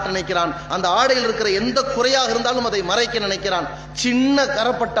வெளிப்படுத்த காட்ட நினைக்கிறான். அந்த ஆடையில் இருக்கிற எந்த குறையாக இருந்தாலும் அதை மறைக்க நினைக்கிறான். சின்ன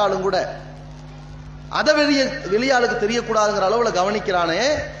கரப்பட்டாலும் கூட அதை வெளியாளுக்கு தெரியக்கூடாதுங்கிற அளவுல கவனிக்கிறானே.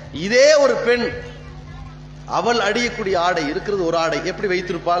 இதே ஒரு பெண், அவள் அடியக்கூடிய ஆடை இருக்கிறது ஒரு ஆடை, எப்படி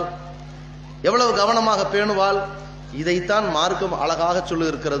வைத்திருப்பாள்? எவ்வளவு கவனமாக பேணுவாள்? இதைத்தான் மார்க்கம் அழகாக சொல்லி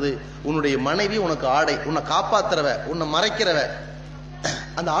இருக்கிறது. உன்னுடைய மனைவி உனக்கு ஆடை, உன்னை காப்பாத்துறவ, உன்னை மறைக்கிறவ.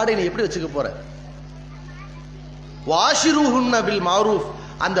 அந்த ஆடை நீ எப்படி வச்சுக்க போற? வாஷிருஹுன்ன பில் மாரூஃப்.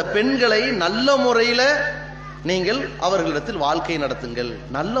 அந்த பெண்களை நல்ல முறையில நீங்கள் அவர்களிடத்தில் வாழ்க்கை நடத்துங்கள்,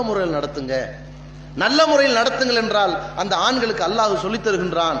 நல்ல முறையில் நடத்துங்க. நல்ல முறையில் நடத்துங்கள் என்றால் அந்த ஆண்களுக்கு அல்லாஹ் சொல்லித்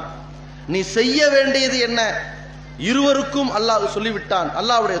தருகின்றான். நீ செய்ய வேண்டியது என்ன? இருவருக்கும் அல்லாஹ் சொல்லிவிட்டான்.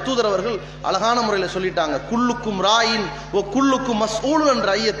 அல்லாஹ்வுடைய தூதர் அவர்கள் அழகான முறையில் சொல்லிட்டாங்க. குல்லுக்கும் ராயின் ஓ குல்லுக்கும் மஸ்ஊலுன் என்ற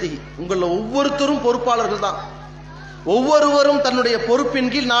ஐயத்தி. உங்கள ஒவ்வொருத்தரும் பொறுப்பாளர்கள் தான். ஒவ்வொருவரும் தன்னுடைய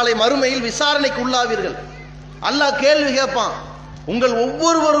பொறுப்பின் கீழ் நாளை மறுமையில் விசாரணைக்கு உள்ளாவீர்கள். அல்லாஹ் கேள்வி கேட்பான். உங்கள்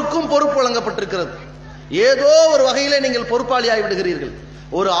ஒவ்வொருவருக்கும் பொறுப்பு வழங்கப்பட்டிருக்கிறது. ஏதோ ஒரு வகையிலே நீங்கள் பொறுப்பாளியாகி விடுகிறீர்கள்.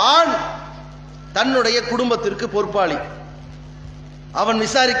 ஒரு ஆண் தன்னுடைய குடும்பத்திற்கு பொறுப்பாளி, அவன்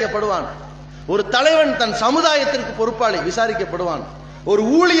விசாரிக்கப்படுவான். ஒரு தலைவன் தன் சமுதாயத்திற்கு பொறுப்பாளி, விசாரிக்கப்படுவான். ஒரு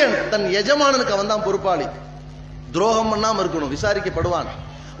ஊழியன் தன் எஜமானனுக்கு அவன் தான் பொறுப்பாளி, துரோகம் பண்ணாம இருக்கணும், விசாரிக்கப்படுவான்.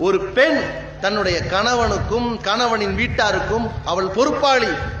 ஒரு பெண் தன்னுடைய கணவனுக்கும் கணவனின் வீட்டாருக்கும் அவள்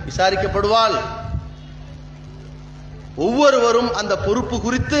பொறுப்பாளி, விசாரிக்கப்படுவாள். ஒவ்வொருவரும் அந்த பொறுப்பு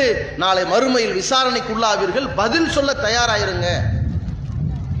குறித்து நாளை மறுமையில் விசாரணைக்குள்ளாவீர்கள். பதில் சொல்ல தயாராயிருங்க,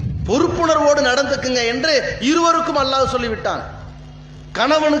 பொறுப்புணர்வோடு நடந்துக்குங்க என்று இருவருக்கும் அல்லாஹ் சொல்லிவிட்டான்.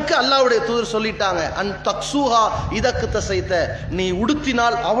 கணவனுக்கு அல்லாஹ்வுடைய தூதர் சொல்லிட்டாங்க, அன் தக்ஸூஹா இதக்கு தசைத்த, நீ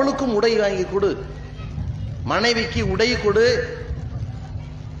உடுத்தினால் அவளுக்கும் உடை வாங்கி கொடு, மனைவிக்கு உடை கொடு.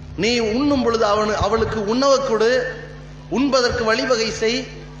 நீ உண்ணும் பொழுது அவளுக்கு உணவு கொடு, உண்பதற்கு வழிவகை செய்.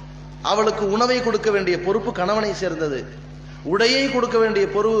 அவளுக்கு உணவை கொடுக்க வேண்டிய பொறுப்பு கணவனை சேர்ந்தது, உடையை கொடுக்க வேண்டிய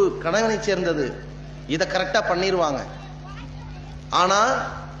பொறுப்பு கணவனை சேர்ந்தது. இதை கரெக்டா பண்ணிடுவாங்க. ஆனா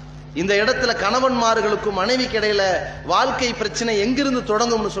இந்த இடத்துல கணவன்மார்களுக்கும் மனைவிக்கு இடையில வாழ்க்கை பிரச்சனை எங்கிருந்து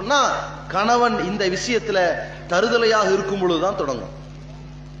தொடங்கும்னு சொன்னா, கணவன் இந்த விஷயத்துல தருதலையாக இருக்கும் பொழுதுதான் தொடங்கும்.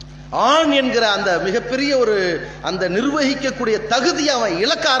 ஆண் என்கிற அந்த மிகப்பெரிய ஒரு அந்த நிர்வகிக்கக்கூடிய தகுதியை அவன்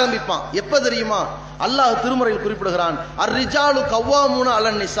இழக்க ஆரம்பிப்பான். எப்ப தெரியுமா? அல்லாஹ் திருமறையில் குறிப்பிடுகிறான், அர்ரிஜாலு கவ்வாமூன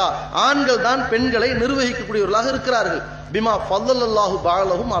அலன் நிசா, ஆண்கள் தான் பெண்களை நிர்வகிக்கக்கூடியவர்களாக இருக்கிறார்கள். பிமா ஃபல்லல்லாஹு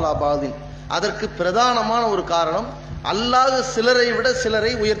பஅலஹும் அலா பாதின். அதற்கு பிரதானமான ஒரு காரணம், அல்லாஹ் சிலரை விட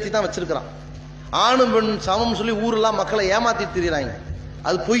சிலரை உயர்த்தி தான் வச்சிருக்கிறான். ஆணும் பெண்ணும் சமம் சொல்லி ஊரெல்லாம் மக்களை ஏமாத்தி திரிகிறாங்க.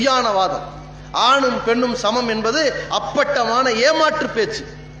 அது பொய்யான வாதம். ஆணும் பெண்ணும் சமம் என்பது அப்பட்டமான ஏமாற்று பேச்சு.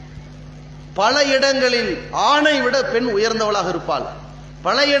 பல இடங்களில் ஆணை விட பெண் உயர்ந்தவளாக இருப்பாள்,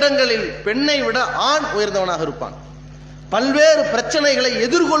 பல இடங்களில் பெண்ணை விட ஆண் உயர்ந்தவனாக இருப்பான். பல்வேறு பிரச்சனைகளை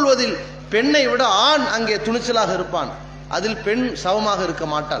எதிர்கொள்வதில் பெண்ணை விட ஆண் அங்கே துணிச்சலாக இருப்பான். அதில் பெண் சமமாக இருக்க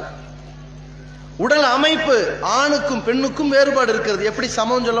மாட்டாள். உடல் அமைப்பு ஆணுக்கும் பெண்ணுக்கும் வேறுபாடு இருக்கிறது, எப்படி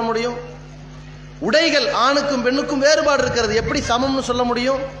சமம் சொல்ல முடியும்? உடைகள் ஆணுக்கும் பெண்ணுக்கும் வேறுபாடு இருக்கிறது, எப்படி சமம்னு சொல்ல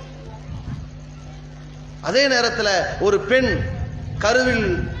முடியும்? அதே நேரத்தில் ஒரு பெண் கருவில்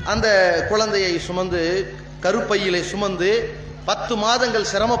அந்த குழந்தையை சுமந்து, கருப்பையிலே சுமந்து 10 மாதங்கள்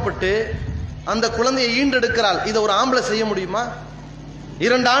சிரமப்பட்டு அந்த குழந்தையை ஈண்டெடுக்கிறாள். இதை ஒரு ஆம்பளை செய்ய முடியுமா?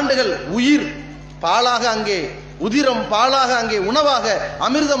 2 ஆண்டுகள் உயிர் பாலாக அங்கே, உதிரம் பாலாக அங்கே உணவாக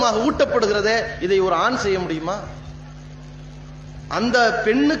அமிர்தமாக ஊட்டப்படுகிறதே, இதை ஒரு ஆண் செய்ய முடியுமா? அந்த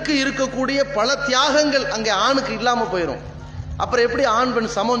பெண்ணுக்கு இருக்கக்கூடிய பல தியாகங்கள் அங்கே ஆணுக்கு இல்லாம போயிடும். அப்புறம் எப்படி ஆண் பெண்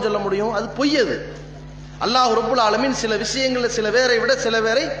சமம் சொல்ல முடியும்? அது பொய்யது. அல்லாஹ் ரப்புல் ஆலமீன் சில விஷயங்களில் சில பேரை விட சில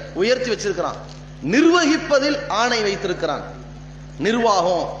பேரை உயர்த்தி வச்சிருக்கிறான். நிர்வகிப்பதில் ஆணை வைத்திருக்கிறான்.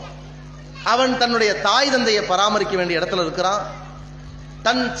 நிர்வாகம், அவன் தன்னுடைய தாய் தந்தையை பராமரிக்க வேண்டிய இடத்துல இருக்கிறான்,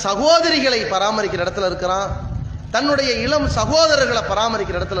 தன் சகோதரிகளை பராமரிக்கிற இடத்துல இருக்கிறான், தன்னுடைய இளம் சகோதரர்களை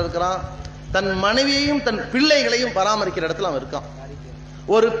பராமரிக்கிற இடத்துல இருக்கிறான், தன் மனைவியையும் தன் பிள்ளைகளையும் பராமரிக்கிற இடத்துல அவன் இருக்கான்.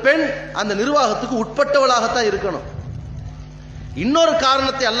 ஒரு பெண் அந்த நிர்வாகத்துக்கு உட்பட்டவளாகத்தான் இருக்கணும். இன்னொரு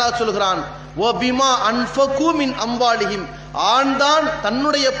காரணத்தை அல்லாஹ் சொல்கிறான், வபிமா அன்ஃபகு மின் அம்வாலிஹிம், ஆண் தான்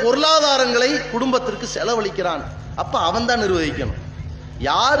தன்னுடைய பொருளாதாரங்களை குடும்பத்திற்கு செலவழிக்கிறான். அப்ப அவன் தான் நிர்வகிக்கணும்.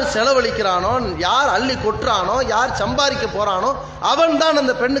 யார் செலவழிக்கிறானோ, யார் அள்ளி கொட்டுறானோ, யார் சம்பாதிக்க போறானோ அவன் தான்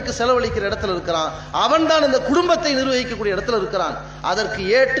அந்த பெண்ணுக்கு செலவழிக்கிற இடத்துல இருக்கிறான். அவன் தான் அந்த குடும்பத்தை நிர்வகிக்கக்கூடிய இடத்துல இருக்கிறான். அதற்கு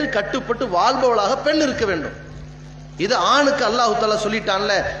ஏற்று கட்டுப்பட்டு வாழ்பவளாக பெண் இருக்க வேண்டும். இது ஆணுக்கு அல்லாஹ் தஆலா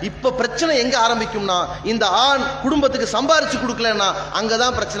சொல்லிட்டான்ல. இப்ப பிரச்சனை எங்க ஆரம்பிக்கும்னா, இந்த ஆண் குடும்பத்துக்கு சம்பாரிச்சு கொடுக்கலன்னா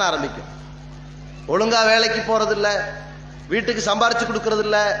அங்கதான் பிரச்சனை ஆரம்பிக்கும். ஒழுங்கா வேலைக்கு போறது இல்ல, வீட்டுக்கு சம்பாரிச்சு கொடுக்கறது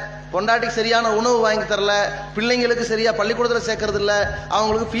இல்ல, பொண்டாட்டிக்கு சரியான உணவு வாங்கி தரல, பிள்ளைங்களுக்கு சரியா பள்ளிக்கூடத்தில் சேர்க்கறது இல்ல,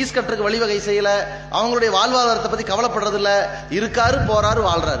 அவங்களுக்கு ஃபீஸ் கட்டுறதுக்கு வழிவகை செய்யல, அவங்களுடைய வாழ்வாதாரத்தை பத்தி கவலைப்படுறது இல்ல, இருக்காரு போறாரு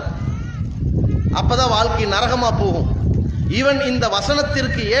வாழ்றாரு. அப்பதான் வாழ்க்கை நரகமா போகும். இவன் இந்த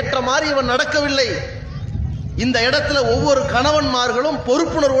வசனத்திற்கு ஏற்ற மாதிரி இவன் நடக்கவில்லை. இந்த இடத்துல ஒவ்வொரு கணவன்மார்களும்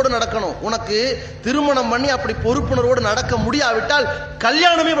பொறுப்புணர்வோடு நடக்கணும். உனக்கு திருமணம் பண்ணி அப்படி பொறுப்புணர்வோடு நடக்க முடியாவிட்டால்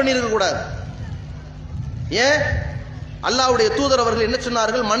கல்யாணமே பண்ணிருக்க கூடாது. ஏன்? அல்லாஹ்வுடைய தூதர் அவர்கள் என்ன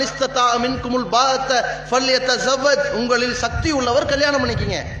சொன்னார்கள்? மனிஸ்ததா மின்குமுல் பாஅத்த ஃபல்யதஸவஜ், உங்களில் சக்தி உள்ளவர் கல்யாணம்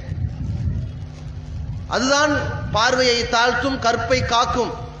பண்ணிக்கங்க. அதுதான் பார்வையை தாழ்த்தும், கற்பை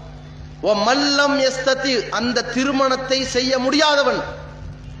காக்கும். வ மல்லம் யஸ்ததி, அந்த திருமணத்தை செய்ய முடியாதவன்,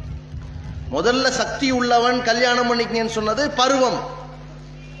 முதல்ல சக்தி உள்ளவன் கல்யாணம் பண்ணிக்கங்கன்னு சொன்னது பருவம்.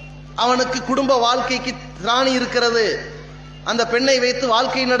 அவனுக்கு குடும்ப வாழ்க்கைக்கு திராணி இருக்கிறது, அந்த பெண்ணை வைத்து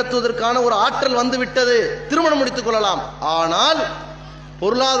வாழ்க்கை நடத்துவதற்கான ஒரு ஆற்றல் வந்து விட்டது, திருமணம் முடித்துக் கொள்ளலாம். ஆனால்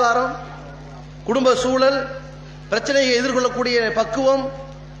பொருளாதாரம், குடும்ப சூழல், பிரச்சனையை எதிர்கொள்ளக்கூடிய பக்குவம்,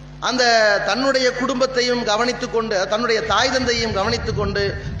 அந்த தன்னுடைய குடும்பத்தையும் கவனித்துக் கொண்டு, தன்னுடைய தாய் தந்தையும் கவனித்துக் கொண்டு,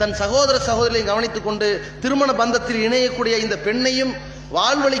 தன் சகோதர சகோதரியையும் கவனித்துக் கொண்டு, திருமண பந்தத்தில் இணையக்கூடிய இந்த பெண்ணையும்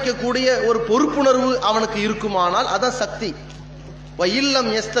வாழ்வளிக்கக்கூடிய ஒரு பொறுப்புணர்வு அவனுக்கு இருக்குமானால் அதான் சக்தி. இல்லம்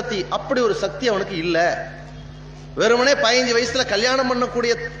எஸ்தத்தி, அப்படி ஒரு சக்தி அவனுக்கு இல்லை. வெறுமனே 15 வயசுல கல்யாணம்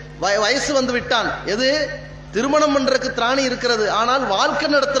பண்ணக்கூடிய வயசு வந்து விட்டான். எது? திருமணம் பண்றதுக்கு திராணி இருக்கிறது, ஆனால் வாழ்க்கை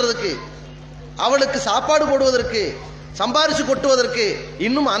நடத்துறதுக்கு, அவளுக்கு சாப்பாடு போடுவதற்கு, சம்பாரிச்சு கொட்டுவதற்கு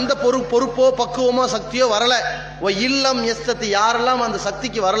இன்னும் அந்த பொறுப்போ பக்குவமோ சக்தியோ வரல. இல்லம் எஸ்தத்தி, யாரெல்லாம் அந்த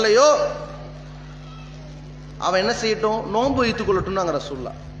சக்திக்கு வரலையோ அவன் என்ன செய்யட்டும்? நோன்பு வைத்துக் கொள்ளட்டும்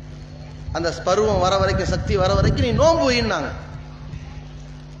ரசூலுல்லாஹ். அந்த பருவம் வர வரைக்கும், சக்தி வர வரைக்கும் நீ நோன்பு வைன்னாங்க.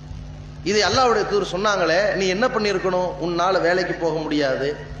 இதை அல்லாஹ்வுடைய தூதர் சொன்னாங்களே, நீ என்ன பண்ணியிருக்கணும்? உன்னால வேலைக்கு போக முடியாது,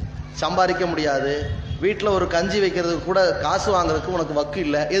 சம்பாதிக்க முடியாது, வீட்டில் ஒரு கஞ்சி வைக்கிறதுக்கு கூட காசு வாங்குறதுக்கு உனக்கு வக்கு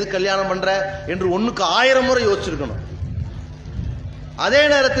இல்லை, எது கல்யாணம் பண்ற என்று 1க்கு 1000 முறை யோசிச்சிருக்கணும். அதே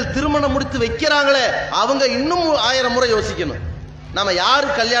நேரத்தில் திருமணம் முடித்து வைக்கிறாங்களே அவங்க இன்னும் 1000 முறை யோசிக்கணும். நம்ம யாரு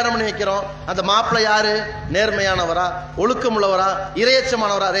கல்யாணம் பண்ணி வைக்கிறோம்? அந்த மாப்பிள்ளை யாரு? நேர்மையானவரா, ஒழுக்கமுள்ளவரா,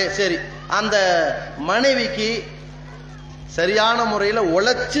 இரையச்சமானவரா? சரி, அந்த மனைவிக்கு சரியான முறையில்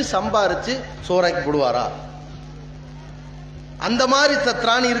உழைச்சு சம்பாரிச்சு சோறாக்கி போடுவாரா? அந்த மாதிரி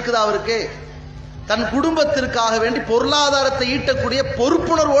திராணி இருக்குதா அவருக்கு? தன் குடும்பத்திற்காக வேண்டி பொருளாதாரத்தை ஈட்டக்கூடிய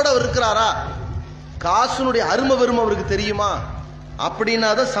பொறுப்புணர்வோடு அவர் இருக்கிறாரா? காசுனுடைய அருமை வெறுமை அவருக்கு தெரியுமா? அப்படின்னா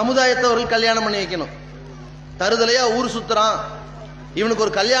தான் சமுதாயத்தை அவர்கள் கல்யாணம் பண்ணி வைக்கணும். தருதலையா ஊர் சுத்துறான், இவனுக்கு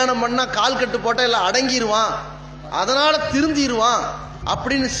ஒரு கல்யாணம் பண்ணா கால் கட்டு போட்டா எல்லாம் அடங்கிடுவான், அதனால திருந்திடுவான்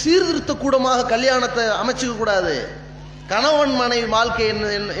அப்படின்னு சீர்திருத்த கூடமாக கல்யாணத்தை அமைச்சுக்க கூடாது. கணவன் மனைவி வாழ்க்கை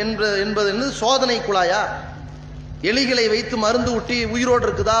என்பது சோதனை குழாயா? எலிகளை வைத்து மருந்து ஊட்டி உயிரோடு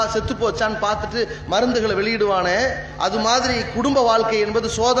இருக்குதா செத்து போச்சான்னு பார்த்துட்டு மருந்துகளை வெளியிடுவானே, அது மாதிரி குடும்ப வாழ்க்கை என்பது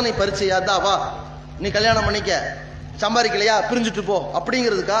சோதனை பரீட்சையா? வா நீ கல்யாணம் பண்ணிக்க, சம்பாதிக்கலையா பிரிஞ்சுட்டு போ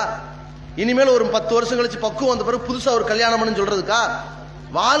அப்படிங்கிறதுக்கா? இனிமேல் ஒரு 10 வருஷம் கழிச்சு பக்குவம் வந்த பிறகு புதுசா ஒரு கல்யாணம் பண்ணு சொல்றதுக்கா?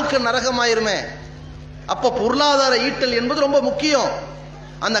 வாழ்க்கை நரகமாயிருமே. அப்ப பொருளாதார ஈட்டல் என்பது ரொம்ப முக்கியம்.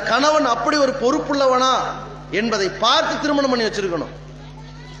 அந்த கணவன் அப்படி ஒரு பொறுப்புள்ளவனா என்பதை பார்த்து திருமணம் பண்ணி வச்சிருக்கணும்.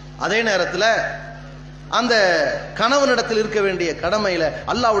 அதே நேரத்தில் அந்த கணவனிடத்தில் இருக்க வேண்டிய கடமையில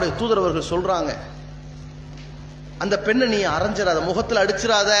அல்லாஹ்வுடைய தூதர் அவர்கள் சொல்றாங்க, அந்த பெண்ணை நீ அரைஞ்சிடாத, முகத்தில்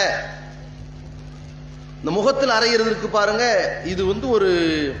அடிச்சிடாத. இந்த முகத்தில் அறையிறதுக்கு பாருங்க, இது ஒரு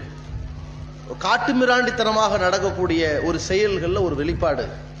காட்டு மிராண்டித்தனமாக நடக்கக்கூடிய ஒரு செயல்கள்ல ஒரு வெளிப்பாடு.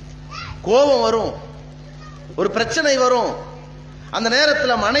 கோபம் வரும், ஒரு பிரச்சனை வரும். அந்த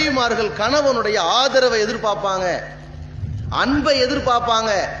நேரத்தில் மனைவிமார்கள் கணவனுடைய ஆதரவை எதிர்பார்ப்பாங்க, அன்பை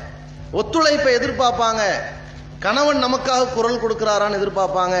எதிர்பார்ப்பாங்க, ஒத்துழைப்பை எதிர்பார்ப்பாங்க. கணவன் நமக்காக குரல் கொடுக்கிறாரான்னு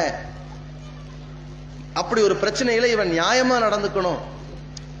எதிர்பார்ப்பாங்க. அப்படி ஒரு பிரச்சனையில இவன் நியாயமா நடந்துக்கணும்,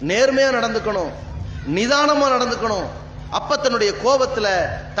 நேர்மையா நடந்துக்கணும், நிதானமா நடந்துக்கணும். அப்ப தன்னுடைய கோபத்துல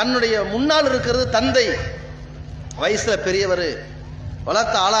தன்னுடைய முன்னால் இருக்கிறது தந்தை, வயசுல பெரியவர்,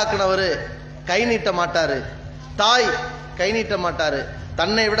 வளர்த்த ஆளாக்குனவர், கை நீட்ட மாட்டாரு. தாய் கை நீட்ட மாட்டாரு.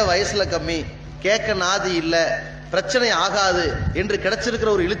 தன்னை விட வயசுல கம்மி, கேட்க நாதி இல்ல, பிரச்சனை ஆகாது என்று கிடைச்சிருக்கிற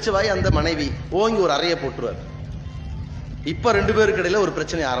ஒரு இழிச்சவாய் அந்த மனைவி ஓங்கி ஒரு அறைய போட்டுருவார். இப்ப 2 பேருக்கு இடையில ஒரு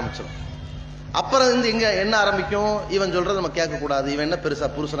பிரச்சனை ஆரம்பிச்சிடும். அப்புறம் இங்க என்ன ஆரம்பிக்கும்? இவன் சொல்றது நம்ம கேட்க கூடாது, இவன் என்ன பெருசா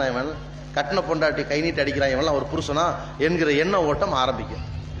புருஷனா, இவன் கட்டின பொண்டாட்டி கை நீட்டி அடிக்கிறான், இவெல்லாம் ஒரு புருஷனா என்கிற எண்ண ஓட்டம் ஆரம்பிக்கும்.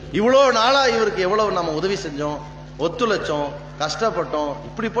 இவ்வளோ நாளா இவருக்கு எவ்வளவு நம்ம உதவி செஞ்சோம், ஒத்துழைச்சோம், கஷ்டப்பட்டோம்,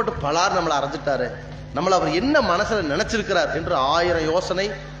 இப்படி போட்டு பலார் நம்மளை அரைஞ்சிட்டாரு, நம்மள அவர் என்ன மனசுல நினைச்சிருக்கிறார் என்று 1000 யோசனை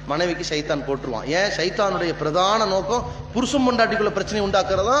மனைவிக்கு சைத்தான் போட்டுருவான். ஏன்? சைத்தானுடைய பிரதான நோக்கம் புருஷன் பொண்டாட்டிக்குள்ள பிரச்சனை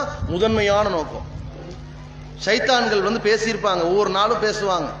உண்டாக்குறதா முதன்மையான நோக்கம். சைத்தான்கள் பேசியிருப்பாங்க, ஒவ்வொரு நாளும்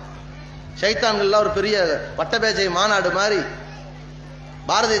பேசுவாங்க. சைத்தான்கள்லாம் ஒரு பெரிய வட்டபேஜை மாநாடு மாதிரி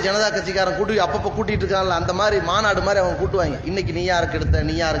பாரதிய ஜனதா கட்சிக்காரன் அப்பப்போ கூட்டிட்டு இருக்காங்கல்ல, அந்த மாதிரி மாநாடு மாதிரி அவங்க கூட்டுவாங்க. இன்னைக்கு நீ யாருக்கு எடுத்த,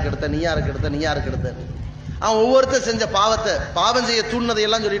 நீ யாருக்கு எடுத்த, நீ யாருக்கு எடுத்த, நீ யாருக்கு எடுத்த, அவன் ஒவ்வொருத்தர் செஞ்ச பாவம் செய்ய தூண்டினதை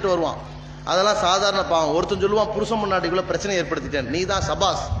எல்லாம் சொல்லிட்டு வருவான். அதெல்லாம் சாதாரண பாவம். ஒருத்தன் சொல்லுவான், புருஷன் பொண்டாட்டிக்குள்ள பிரச்சனை ஏற்படுத்திட்டேன், நீ தான்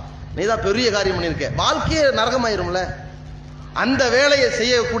சபாஸ், நீ தான் பெரிய காரியம் பண்ணியிருக்க, வாழ்க்கையே நரகமாயிரும்ல. அந்த வேலையை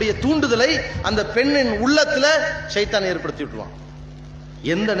செய்யக்கூடிய தூண்டுதலை அந்த பெண்ணின் உள்ளத்துல சைத்தான் ஏற்படுத்தி விட்டுருவான்.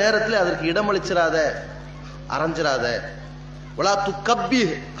 எந்த நேரத்தில் அதற்கு இடமளிச்சிடாத, அரைஞ்சிடாத,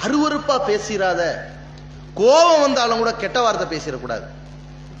 அருவருப்பா பேசிடாத, கோபம் வந்தாலும் கூட கெட்ட வார்த்தை பேசிடக்கூடாது.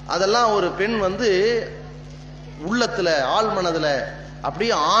 அதெல்லாம் ஒரு பெண் உள்ளத்துல ஆள் மனதுல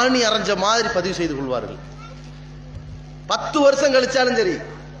அப்படியே ஆணி அரைஞ்ச மாதிரி பதிவு செய்து கொள்வார்கள். 10 வருஷம் கழிச்சாலும் சரி.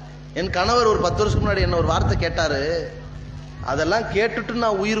 என் கணவர் ஒரு 10 வருஷத்துக்கு முன்னாடி என்ன ஒரு வார்த்தை கேட்டாரு, அதெல்லாம் கேட்டுட்டு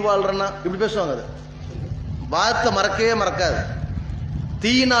நான் உயிர் வாழ்றேன்னா இப்படி பேசுவாங்க. அது வார்த்தை மறக்கவே மறக்காது.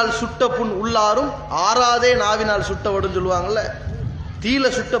 தீயினால் சுட்ட புண் உள்ளாரும் ஆறாதே நாவினால் சுட்டவடுன்னு சொல்லுவாங்கல்ல. தீயில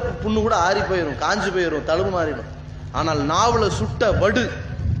சுட்ட புண்ணு கூட ஆறி போயிடும், காஞ்சி போயிடும், தழுவு மாறிடும். ஆனால் நாவல சுட்ட வடு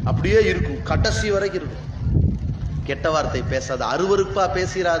அப்படியே இருக்கும், கடைசி வரைக்கும் இருக்கும். கெட்ட வார்த்தை பேசாத, அருவருப்பா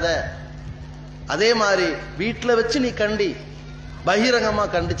பேசிடாத. அதே மாதிரி வீட்டில் வச்சு நீ கண்டி, பகிரங்கமா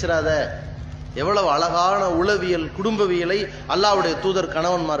கண்டிச்சிடாத. எவ்வளவு அழகான உளவியல், குடும்பவியலை அல்லாஹ்வுடைய தூதர்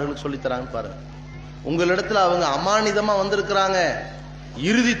கணவன்மார்களுக்கு சொல்லித்தராங்க பாருங்க. உங்களிடத்துல அவங்க அமானிதமா வந்திருக்கிறாங்க.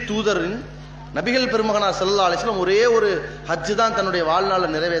 இறுதி தூதரின் நபிகள் பெருமகனார் ஸல்லல்லாஹு அலைஹி வஸல்லம் ஒரே ஒரு ஹஜ் தான் தன்னுடைய வாழ்நாள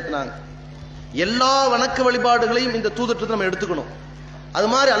நிறைவேற்றினாங்க. எல்லா வணக்க வழிபாடுகளையும் இந்த தூதர்கிட்ட நம்ம எடுத்துக்கணும். அது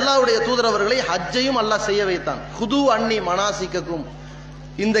மாதிரி அல்லாஹ்வுடைய தூதர் அவர்களை ஹஜ்ஜையும் அல்லாஹ் செய்ய வைத்தான். குது அன்னி மனாசிக்கக்கும்,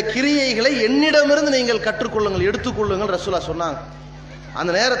 இந்த கிரியைகளை என்னிடமிருந்து நீங்கள் கற்றுக்கொள்ளுங்கள், எடுத்துக்கொள்ளுங்கள் ரசூலா சொன்னாங்க.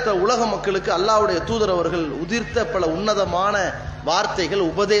 அந்த நேரத்தை உலக மக்களுக்கு அல்லாஹ்வுடைய தூதர் அவர்கள் உதிர்த்த பல உன்னதமான வார்த்தைகள்,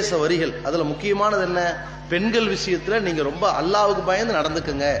 உபதேச வரிகள். அதுல முக்கியமானது என்ன? பெண்கள் விஷயத்துல நீங்க ரொம்ப அல்லாஹ்வுக்கு பயந்து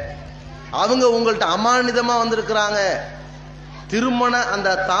நடந்துக்குங்க. அவங்க உங்கள்ட்ட அமானிதமா வந்திருக்கிறாங்க. திருமண அந்த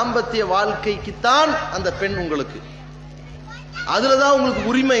தாம்பத்திய வாழ்க்கைக்குத்தான் அந்த பெண் உங்களுக்கு, அதுலதான் உங்களுக்கு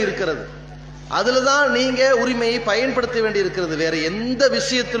உரிமை இருக்கிறது, அதுலதான் நீங்க உரிமையை பயன்படுத்த வேண்டி இருக்கிறது. வேற எந்த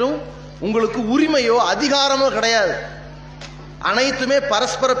விஷயத்திலும் உங்களுக்கு உரிமையோ அதிகாரமோ கிடையாது. அனைத்துமே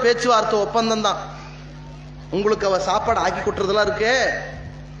பரஸ்பர பேச்சுவார்த்தை ஒப்பந்தம் தான். உங்களுக்கு அவ சாப்பாடு ஆக்கி கொட்டுறதெல்லாம் இருக்கே,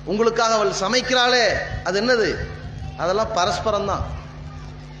 உங்களுக்காக அவள் சமைக்கிறாளே, அது என்னது? அதெல்லாம் பரஸ்பரம் தான்.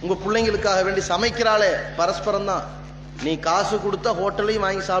 உங்க பிள்ளைங்களுக்காக வேண்டி சமைக்கிறாளே, பரஸ்பரம் தான். நீ காசு கொடுத்தா ஹோட்டலையும்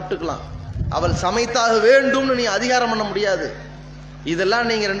வாங்கி சாப்பிட்டுக்கலாம், அவள் சமைத்தாக வேண்டும்னு நீ அதிகாரம் பண்ண முடியாது. இதெல்லாம்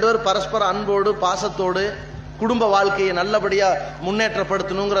நீங்க ரெண்டு பேரும் பரஸ்பர அன்போடு பாசத்தோடு குடும்ப வாழ்க்கையை நல்லபடியா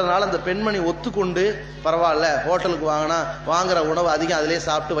முன்னேற்றப்படுத்தணுங்கிறதுனால அந்த பெண்மணி ஒத்துக்கொண்டு, பரவாயில்ல ஹோட்டலுக்கு வாங்கினா வாங்குற உணவு அதிகம் அதிலே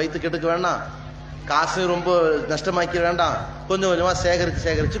சாப்பிட்டு வயிற்று கெட்டுக்க வேண்டாம், காசு ரொம்ப நஷ்டமாக்க வேண்டாம், கொஞ்சம் கொஞ்சமா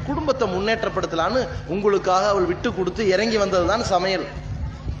சேகரிச்சு குடும்பத்தை முன்னேற்றப்படுத்தலான்னு உங்களுக்காக அவள் விட்டு கொடுத்து இறங்கி வந்ததுதான் சமையல்.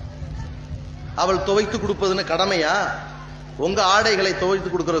 அவள் துவைத்து கொடுப்பதுன்னு கடமையா? உங்க ஆடைகளை துவைத்து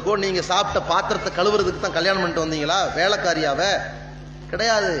கொடுக்கறதுக்கோ நீங்க சாப்பிட்ட பாத்திரத்தை கழுவுறதுக்கு தான் கல்யாணம் பண்ணிட்டு வந்தீங்களா? வேலைக்காரியாவ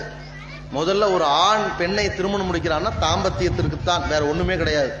கிடையாது. முதல்ல ஒரு ஆண் பெண்ணை திருமணம் முடிக்கிறான்னா தாம்பத்தியத்திற்கு தான், வேற ஒண்ணுமே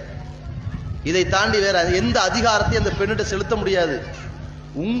கிடையாது. இதை தாண்டி வேற எந்த அதிகாரத்தையும் அந்த பெண்ணிட்ட செலுத்த முடியாது.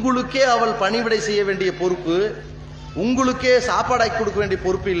 உங்களுக்கே அவள் பணிவிடை செய்ய வேண்டிய பொறுப்பு, உங்களுக்கே சாப்பாடாக்கி கொடுக்க வேண்டிய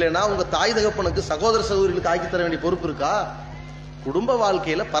பொறுப்பு இல்லைன்னா உங்க தாய் தகப்பனுக்கு சகோதர சகோதரிகளுக்கு ஆக்கி தர வேண்டிய பொறுப்பு இருக்கா? குடும்ப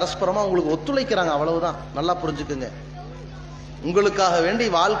வாழ்க்கையில பரஸ்பரமா உங்களுக்கு ஒத்துழைக்கிறாங்க, அவ்வளவுதான். நல்லா புரிஞ்சுக்குங்க. உங்களுக்காக வேண்டி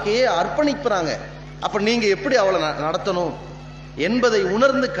வாழ்க்கையை அர்ப்பணிக்கிறாங்க. அப்ப நீங்க எப்படி அவளை நடத்தணும் என்பதை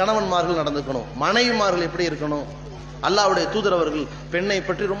உணர்ந்து கணவன்மார்கள் நடந்துக்கணும். மனைவிமார்கள் எப்படி இருக்கணும்? அல்லாஹ்வுடைய தூதர் அவர்கள் பெண்ணை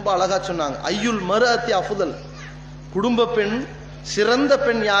பற்றி ரொம்ப அழகா சொன்னாங்க. ஐயுல் மர்அத்தி அஃதல், குடும்ப பெண் சிறந்த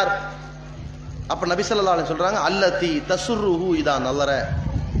பெண் யார்? அப்ப நபி ஸல்லல்லாஹு அலைஹி சொல்றாங்க, அல்லதி தசுர்ருஹு இதா நலர.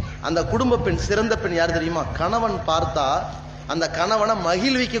 அந்த குடும்ப பெண் சிறந்த பெண் யார் தெரியுமா? கணவன் பார்த்தா அந்த கணவனை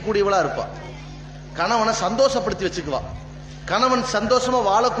மகிழ்விக்க கூடியவளா இருப்பா, கணவனை சந்தோஷப்படுத்தி வச்சுக்குவா, கணவன் சந்தோஷமா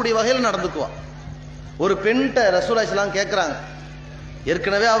வாழக்கூடிய வகையில் நடந்துக்குவா. ஒரு பெண்கிட்ட ரசூலுல்லாஹி ஸல்லல்லாஹு அலைஹி வஸல்லம் கேட்கிறாங்க.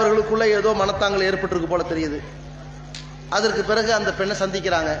 ஏற்கனவே அவர்களுக்குள்ள ஏதோ மனத்தாங்கல் ஏற்பட்டிருக்கு போல தெரியுது. அதற்கு பிறகு அந்த பெண்ணை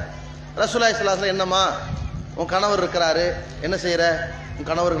சந்திக்கிறாங்க. ரசூலுல்லாஹி ஸல்லல்லாஹு அலைஹி வஸல்லம், என்னம்மா உன் கணவர் இருக்கிறாரு, என்ன செய்யற? உன்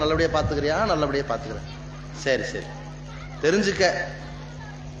கணவருக்கு நல்லபடியா பாத்துக்கிறியா? நல்லபடியா பாத்துக்கிறேன். சரி சரி, தெரிஞ்சுக்க,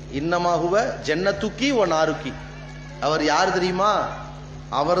 இன்னமா ஹுவ ஜன்னத்துக்கி ஒ நாருக்கி. அவர் யார் தெரியுமா?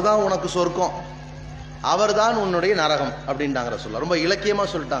 அவர்தான் உனக்கு சொர்க்கம், அவர்தான் உன்னுடைய நரகம் அப்படின்ட்டாங்க ரசூலுல்லாஹ். ரொம்ப இலக்கியமா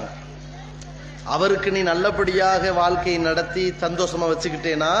சொல்லிட்டாங்க. அவருக்கு நீ நல்லபடியாக வாழ்க்கையை நடத்தி சந்தோஷமா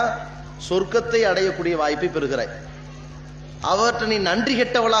வச்சுக்கிட்டேனா சொர்க்கத்தை அடையக்கூடிய வாய்ப்பை பெறுகிறாய். அவர்கிட்ட நீ நன்றி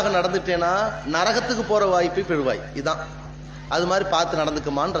கெட்டவளாக நடந்துட்டேனா நரகத்துக்கு போற வாய்ப்பை பெறுவாய். இதான், அது மாதிரி பார்த்து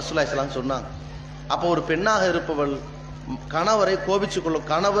நடந்துக்குமான்னு ரசூலுல்லாஹி ஸல்லல்லாஹு அலைஹி வஸல்லம் சொன்னாங்க. அப்போ ஒரு பெண்ணாக இருப்பவள் கணவரை கோபிச்சு கொள்ளும்.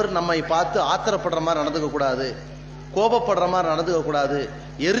 கணவர் நம்மை பார்த்து ஆத்திரப்படுற மாதிரி நடந்துக்க கூடாது, கோபப்படுற மாதிரி நடந்துக்க கூடாது,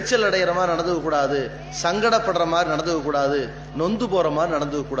 எரிச்சல் அடைகிற மாதிரி நடந்துக்க கூடாது, சங்கடப்படுற மாதிரி நடந்துக்க கூடாது, நொந்து போற மாதிரி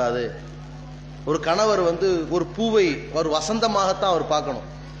நடந்துக்க கூடாது. ஒரு கணவர் ஒரு பூவை ஒரு வசந்தமாகத்தான் அவர் பார்க்கணும்.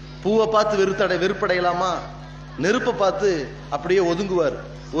 பூவை பார்த்து வெறுப்படையலாமா? நெருப்பை பார்த்து அப்படியே ஒதுங்குவார்.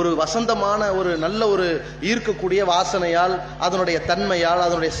 ஒரு வசந்தமான ஒரு நல்ல ஒரு ஈர்க்கக்கூடிய வாசனையால், அதனுடைய தன்மையால்,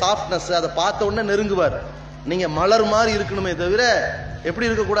 அதனுடைய சாஃப்ட்னஸ், அதை பார்த்த உடனே நெருங்குவார். நீங்க மலர் மாதிரி இருக்கணுமே தவிர எப்படி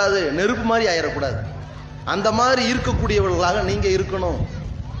இருக்கக்கூடாது? நெருப்பு மாதிரி ஆயிடக்கூடாது. அந்த மாதிரி இருக்கக்கூடியவர்களாக நீங்க இருக்கணும்.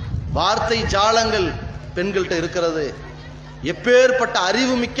 வார்த்தை ஜாலங்கள் பெண்கள்கிட்ட இருக்கிறது. எப்பேற்பட்ட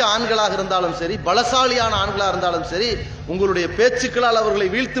அறிவு மிக்க ஆண்களாக இருந்தாலும் சரி, பலசாலியான ஆண்களாக இருந்தாலும் சரி, உங்களுடைய பேச்சுக்களால் அவர்களை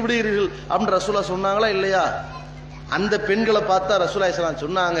வீழ்த்து விடுகிறீர்கள் அப்படின்னு ரசூலுல்லாஹ் சொன்னாங்களா இல்லையா? அந்த பெண்களை பார்த்தா ரசூலுல்லாஹி ஸல்லல்லாஹு அலைஹி வஸல்லம்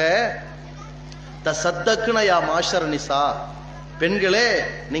சொன்னாங்க, தசத்தக்குன யா மாஷர் நிசா, பெண்களே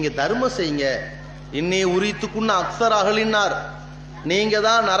நீங்க தர்மம் செய்யுங்க. இன்னே உரித்துக்குன்னு அக்ஸர் அகலினார், நீங்க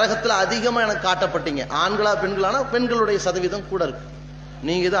தான் நரகத்துல அதிகமா எனக்கு காட்டப்பட்டீங்க. ஆண்களா பெண்களானா பெண்களுடைய சதவீதம் கூட இருக்கு,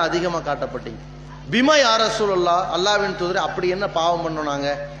 நீங்க தான் அதிகமா காட்டப்பட்டீங்க. பிமா யா ரசூலுல்லாஹ், அல்லாஹ்வின் தூதரே அப்படி என்ன பாவம் பண்ணோம் நாங்க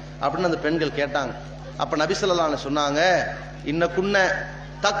அப்படின்னு அந்த பெண்கள் கேட்டாங்க. அப்ப நபி ஸல்லல்லாஹு அலைஹி வஸல்லம் சொன்னாங்க, இன்னக்குன்ன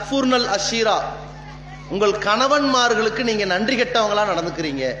தக்ஃபுர்னல் அஷீரா, உங்கள் கணவன்மார்களுக்கு நீங்க நன்றி கெட்டவங்களா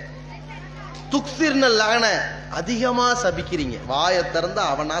நடந்துக்கிறீங்க. துக்ஸிர்னல் லஅன, அதிகமா சபிக்கிறீங்க. வாயை திறந்தா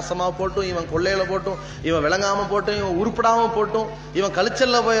அவன் நாசமா போட்டும், இவன் கொள்ளையில போட்டும், இவன் விளங்காம போட்டும், இவன் உருப்படாம போட்டும், இவன்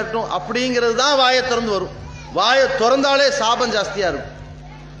கழிச்சல்ல போயிட்டும், அப்படிங்கிறது தான் வாயை திறந்து வரும். வாயை திறந்தாலே சாபம் ஜாஸ்தியா இருக்கும்.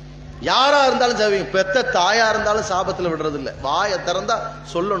 யாரா இருந்தாலும் சபிங்க, பெத்த தாயா இருந்தாலும் சாபத்துல விடுறது இல்லை. வாயை திறந்தா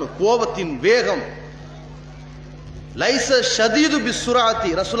சொல்லணும். கோபத்தின் வேகம். லைஸ ஷதீது பிஸ்ஸுராத்தி,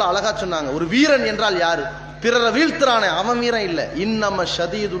 ரசூலுல்லாஹ் அழகா சொன்னாங்க. ஒரு வீரன் என்றால் யாரு? பிறரை வீழ்த்துறானே அவன் வீரன் இல்ல. இன்னம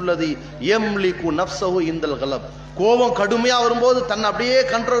ஷதீதுல்லதி யம்லிகு நஃப்ஸஹு இந்தல் கலப், கோபம் கடுமையா வரும்போது தன்னை அப்படியே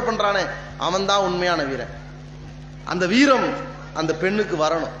கண்ட்ரோல் பண்றானே அவன் தான் உண்மையான வீரன். அந்த வீரம் அந்த பெண்ணுக்கு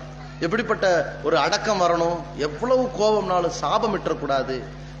வரணும். எப்படிப்பட்ட ஒரு அடக்கம் வரணும்? எவ்வளவு கோபம்னாலும் சாபம் விட்டுறக்கூடாது,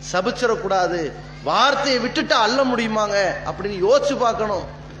 சபிச்சிடக்கூடாது. வார்த்தையை விட்டுட்டு அள்ள முடியுமாங்க அப்படின்னு யோசிச்சு பார்க்கணும்.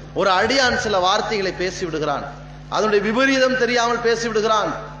 ஒரு அடியான் சில வார்த்தைகளை பேசி விடுகிறான், அதனுடைய விபரீதம் தெரியாமல் பேசி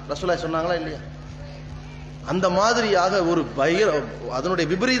விடுகிறான். ரசூலுல்லாஹ் சொன்னாங்களா இல்லையா? அந்த மாதிரியாக ஒரு அதனுடைய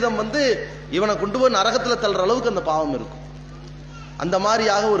விபரீதம் இவனை கொண்டு போய் நரகத்துல தள்ளுற அளவுக்கு அந்த பாவம் இருக்கும். அந்த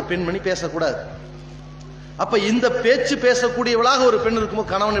மாதிரியாக ஒரு பெண்மணி பேசக்கூடாது. அப்ப இந்த பேச்சு பேசக்கூடியவளாக ஒரு பெண்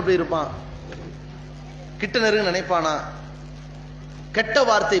இருக்கும்போது கணவன் எப்படி இருப்பான்? கிட்ட நெருங்க நினைப்பானா? கெட்ட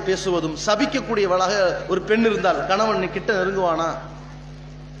வார்த்தை பேசுவதும் சபிக்கக்கூடியவளாக ஒரு பெண் இருந்தால் கணவன் கிட்ட நெருங்குவானா?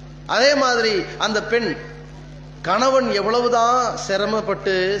 அதே மாதிரி அந்த பெண் கணவன் எவ்வளவுதான்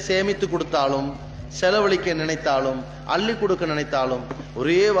சிரமப்பட்டு சேமித்து கொடுத்தாலும், செலவழிக்க நினைத்தாலும், அள்ளி கொடுக்க நினைத்தாலும்,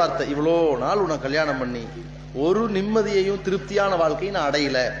 ஒரே வார்த்தை, இவ்வளோ நாள் உன்னை கல்யாணம் பண்ணி ஒரு நிம்மதியையும் திருப்தியான வாழ்க்கையை நான்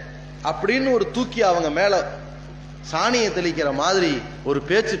அடையல அப்படின்னு ஒரு தூக்கி அவங்க மேல சாணியை தெளிக்கிற மாதிரி ஒரு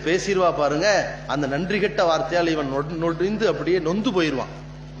பேச்சு பேசிடுவா பாருங்க. அந்த நன்றி கெட்ட வார்த்தையால் இவன் நொடிந்து அப்படியே நொந்து போயிடுவான்.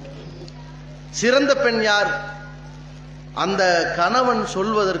 சிறந்த பெண் யார்? அந்த கணவன்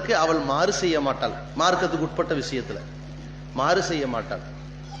சொல்வதற்கு அவள் மாறு செய்ய மாட்டாள். மார்க்கத்துக்கு உட்பட்ட விஷயத்துல மாறு செய்ய மாட்டாள்.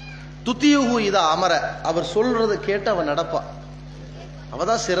 துத்தியுகு இத அமர, அவர் சொல்றதை கேட்டு அவன் நடப்பா.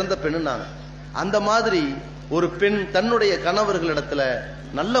 அவதான் சிறந்த பெண்ணு. நான் அந்த மாதிரி ஒரு பெண் தன்னுடைய கணவர்களிடத்துல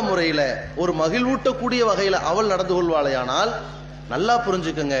நல்ல முறையில ஒரு மகிழ்வூட்டக்கூடிய வகையில அவள் நடந்து கொள்வாளையானால், நல்லா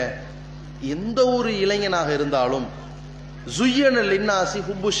புரிஞ்சுக்கங்க, எந்த ஒரு இளைஞனாக இருந்தாலும் ஜுய்யன லின்னாசி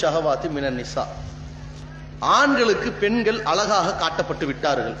ஹுப்பு ஷஹவாத்தி மினன் நிசா, ஆண்களுக்கு பெண்கள் அழகாக காட்டப்பட்டு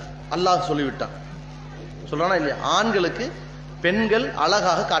விட்டார்கள். அல்லாஹ் சொல்லிவிட்டான். சொல்றானா இல்லையா? ஆண்களுக்கு பெண்கள்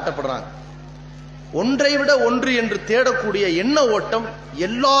அழகாக காட்டப்படுறாங்க. ஒன்றை விட ஒன்று என்று தேடக்கூடிய எண்ண ஓட்டம்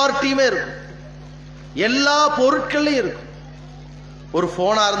எல்லார்ட்டையுமே இருக்கும், எல்லா பொருட்கள்லையும் இருக்கும். ஒரு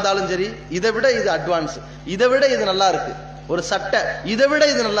போனா இருந்தாலும் சரி, இதை விட இது அட்வான்ஸ், இதை விட இது நல்லா இருக்கு. ஒரு சட்டை, இதை விட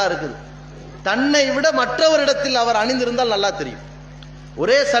இது நல்லா இருக்குது. தன்னை விட மற்றவரிடத்தில் அவர் அணிந்திருந்தால் நல்லா தெரியும்.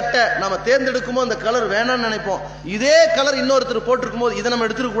 ஒரே சட்டை நாம தேர்ந்தெடுக்கும் போது அந்த கலர் வேணாம்னு நினைப்போம். இதே கலர் இன்னொருத்தர் போட்டிருக்கும் போது இதை நம்ம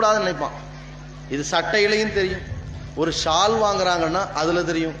எடுத்துக்க கூடாதுன்னு நினைப்போம். இது சட்டையிலையும் தெரியும். ஒரு ஷால் வாங்குறாங்கன்னா அதுல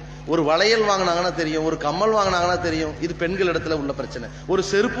தெரியும். ஒரு வளையல் வாங்கினாங்கன்னா தெரியும். ஒரு கம்மல் வாங்கினாங்கன்னா தெரியும். இது பெண்கள் இடத்துல உள்ள பிரச்சனை. ஒரு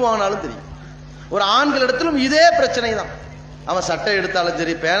செருப்பு வாங்கினாலும் தெரியும். ஒரு ஆண்கள் இடத்திலும் இதே பிரச்சனை தான். அவன் சட்டை எடுத்தாலும்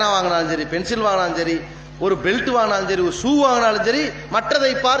சரி, பேனா வாங்கினாலும் சரி, பென்சில் வாங்கினாலும் சரி, ஒரு பெல்ட் வாங்கினாலும் சரி, ஒரு ஷூ வாங்கினாலும் சரி,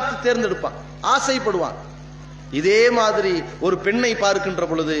 மற்றதை பார்த்து தேர்ந்தெடுப்பான், ஆசைப்படுவான். இதே மாதிரி ஒரு பெண்ணை பார்க்கின்ற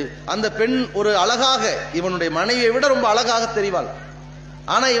பொழுது அந்த பெண் ஒரு அழகாக, இவனுடைய மனைவியை விட ரொம்ப அழகாக தெரிவாள்.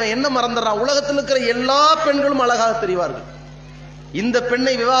 ஆனா இவன் என்ன மறந்துடுறான்? உலகத்தில் இருக்கிற எல்லா பெண்களும் அழகாக தெரிவார்கள். இந்த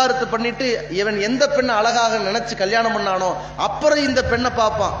பெண்ணை விவாகரத்து பண்ணிட்டு இவன் எந்த பெண்ணை அழகாக நினைச்சு கல்யாணம் பண்ணானோ அப்புறம் இந்த பெண்ணை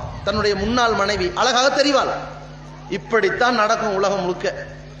பார்ப்பான், தன்னுடைய முன்னாள் மனைவி அழகாக தெரிவாள். இப்படித்தான் நடக்கும் உலகம் முழுக்க.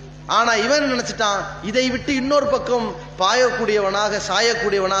 ஆனா இவன் நினைச்சிட்டான், இதை விட்டு இன்னொரு பக்கம் பாயக்கூடியவனாக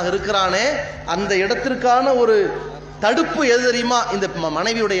சாயக்கூடியவனாக இருக்கிறானே, அந்த இடத்திற்கான ஒரு தடுப்பு எது தெரியுமா? இந்த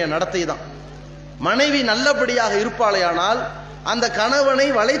மனைவியுடைய நடத்தை தான். மனைவி நல்லபடியாக இருப்பாளேயானால் அந்த கணவனை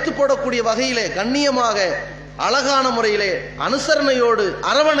வளைத்து போடக்கூடிய வகையிலே கண்ணியமாக அழகான முறையிலே அனுசரணையோடு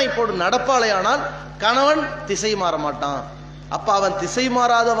அரவணைப்போடு நடப்பாளேயானால் கணவன் திசை மாற மாட்டான். அப்ப அவன் திசை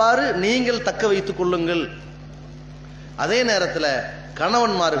மாறாதவாறு நீங்கள் தக்க வைத்துக் கொள்ளுங்கள். அதே நேரத்தில்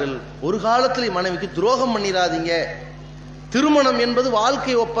கணவன்மார்கள் ஒரு காலத்தில் மனைவிக்கு துரோகம் பண்ணிடாதீங்க. திருமணம் என்பது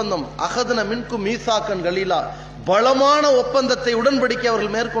வாழ்க்கை ஒப்பந்தம். அகதன மின்கும் மீசாக்கன் கலீலா, பலமான ஒப்பந்தத்தை உடன்படிக்கை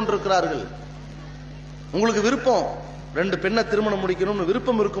அவர்கள் மேற்கொண்டிருக்கிறார்கள். உங்களுக்கு விருப்பம் ரெண்டு பெண்ணை திருமணம் முடிக்கணும்னு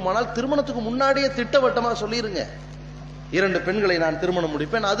விருப்பம் இருக்குமானால் திருமணத்துக்கு முன்னாடியே திட்டவட்டமா சொல்லிருங்க, 2 பெண்களை நான் திருமணம்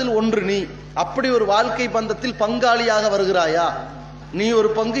முடிப்பேன், அதில் ஒன்று நீ. அப்படி ஒரு வாழ்க்கை பந்தத்தில் பங்காளியாக வருகிறாயா? நீ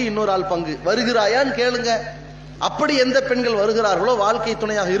ஒரு பங்கு, இன்னொரு ஆள் பங்கு வருகிறாயான்னு கேளுங்க. அப்படி எந்த பெண்கள் வருகிறார்களோ, வாழ்க்கை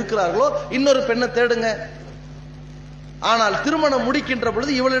துணையாக இருக்கிறார்களோ, இன்னொரு பெண்ணை தேடுங்க. ஆனால் திருமணம் முடிக்கின்ற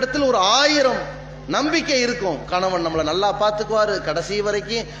பொழுது இவளிடத்தில் ஒரு 1000 நம்பிக்கை இருக்கும். கணவன் நம்மளை நல்லா பார்த்துக்குவாரு, கடைசி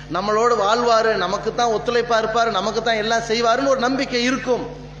வரைக்கும் நம்மளோடு வாழ்வாரு, நமக்கு தான் ஒத்துழைப்பா இருப்பாரு, நமக்கு தான் எல்லாம் செய்வாருன்னு ஒரு நம்பிக்கை இருக்கும்.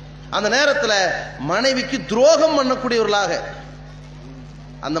 அந்த நேரத்தில் மனைவிக்கு துரோகம் பண்ணக்கூடியவர்களாக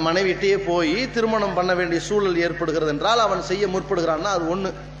அந்த மனைவிட்டே போய் திருமணம் பண்ண வேண்டிய சூழல் ஏற்படுகிறது என்றால் அவன் செய்ய முற்படுகிறான்னா அது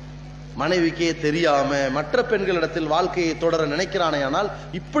ஒண்ணு. மனைவிக்கே தெரியாம மற்ற பெண்களிடத்தில் வாழ்க்கையை தொடர நினைக்கிறானே ஆனால்,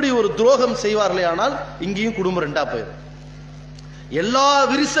 இப்படி ஒரு துரோகம் செய்வார்களே ஆனால் இங்கேயும் குடும்பம் 2ஆ போயிடும். எல்லா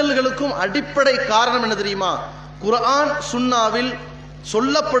விரிசல்களுக்கும் அடிப்படை காரணம் என்ன தெரியுமா? குர்ஆன் சுன்னாவில்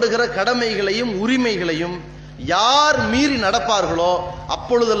சொல்லப்படுகிற கடமைகளையும் உரிமைகளையும் யார் மீறி நடப்பார்களோ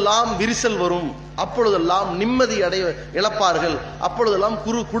அப்பொழுதெல்லாம் விரிசல் வரும், அப்பொழுதெல்லாம் நிம்மதி இழப்பார்கள், அப்பொழுதெல்லாம்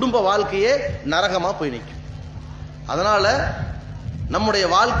குடும்ப வாழ்க்கையே நரகமா போய் நிற்கும். அதனால நம்முடைய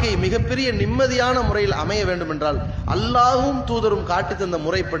வாழ்க்கை மிகப்பெரிய நிம்மதியான முறையில் அமைய வேண்டும் என்றால் அல்லாஹ்வும் தூதரும் காட்டி தந்த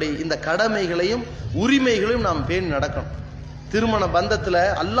முறைப்படி இந்த கடமைகளையும் உரிமைகளையும் நாம் பேணி நடக்கணும். திருமண பந்தத்துல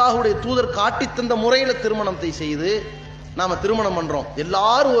அல்லாஹ்வுடைய தூதர் காட்டி தந்த முறையில திருமணத்தை செய்து நாம திருமணம் பண்றோம்.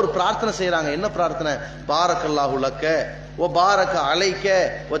 எல்லாரும் ஒரு பிரார்த்தனை செய்யறாங்க. என்ன பிரார்த்தனை? பாரக்கல்லாஹு லக்க வ பாரக அலைக்க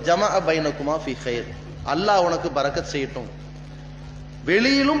வ ஜமஅ பைனகுமா ஃபீ கைர். அல்லாஹ் உனக்கு பரக்கத் செய்யட்டும்,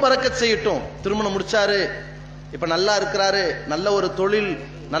 வெளியிலும் பரக்கத் செய்யட்டும். திருமணம் முடிச்சாரு, இப்ப நல்லா இருக்கிறாரு, நல்ல ஒரு தொழில்,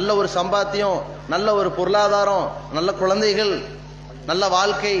 நல்ல ஒரு சம்பாத்தியம், நல்ல ஒரு பொருளாதாரம், நல்ல குழந்தைகள், நல்ல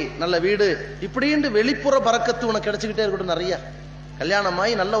வாழ்க்கை, நல்ல வீடு, இப்படின்னு வெளிப்புற பரக்கத்து உனக்கு கிடைச்சுக்கிட்டே இருக்கட்டும். நிறைய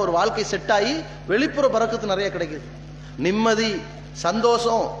கல்யாணமாயி நல்ல ஒரு வாழ்க்கை செட் ஆகி வெளிப்புற பரக்கத்து நிறைய கிடைக்குது. நிம்மதி,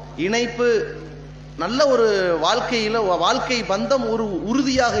 சந்தோஷம், இணைப்பு, நல்ல ஒரு வாழ்க்கை பந்தம் ஒரு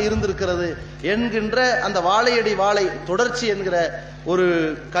உறுதியாக இருந்திருக்கிறது என்கின்ற அந்த வாழையடி வாழை தொடர்ச்சி என்கிற ஒரு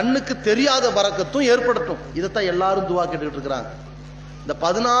கண்ணுக்கு தெரியாத பரக்கத்தும் ஏற்படட்டும். இதைத்தான் எல்லாரும் துவா கேட்டுக்கிட்டு இருக்கிறாங்க. இந்த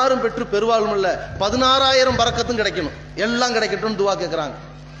 16 பெற்று பெருவாழ்வும் இல்ல, 16,000 பரக்கத்தும் கிடைக்கணும், எல்லாம் கிடைக்கட்டும் துவா கேட்கிறாங்க.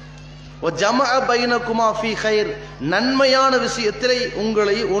 நன்மையான விஷயத்திலே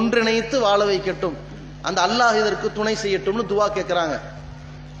உங்களை ஒன்றிணைத்து வாழ வைக்கட்டும், அந்த அல்லாஹ் இதற்கு துணை செய்யட்டும்னு துவா கேட்கிறாங்க.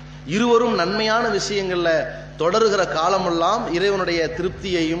 இருவரும் நன்மையான விஷயங்கள்ல தொடருகிற காலமெல்லாம் இறைவனுடைய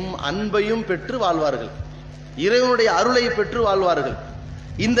திருப்தியையும் அன்பையும் பெற்று வாழ்வார்கள், இறைவனுடைய அருளை பெற்று வாழ்வார்கள்.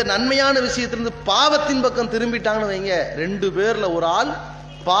 இந்த நன்மையான விஷயத்திலிருந்து பாவத்தின் பக்கம் திரும்பிட்டாங்கன்னு வைங்க, 2 பேர்ல ஒரு ஆள்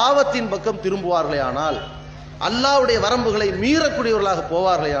பாவத்தின் பக்கம் திரும்புவார்களே ஆனால், அல்லாஹ்வுடைய வரம்புகளை மீறக்கூடியவர்களாக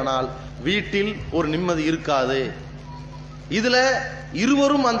போவார்களே ஆனால் வீட்டில் ஒரு நிம்மதி இருக்காது. இதுல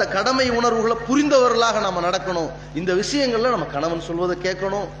இருவரும் அந்த கடமை உணர்வுகளை புரிந்தவர்களாக நாம நடக்கணும். இந்த விஷயங்கள்ல நம்ம கணவன் சொல்வதை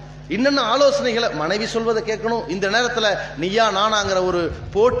கேட்கணும், இன்னென்ன ஆலோசனைகளை மனைவி சொல்வதை கேட்கணும். இந்த நேரத்துல நீயா நானாங்கிற ஒரு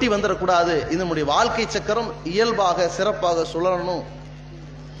போட்டி வந்துடக்கூடாது. இது நம்முடைய வாழ்க்கை சக்கரம் இயல்பாக சிறப்பாக சுழலணும்.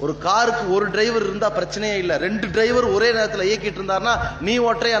 ஒரு காருக்கு ஒரு டிரைவர் இருந்தா பிரச்சனையே இல்லை, 2 டிரைவர் ஒரே நேரத்தில் இயக்கிட்டு இருந்தாருன்னா நீ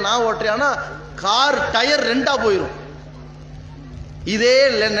ஓட்டுறியா நான் ஓட்டுறியானா கார் டயர் 2ஆ போயிடும். இதே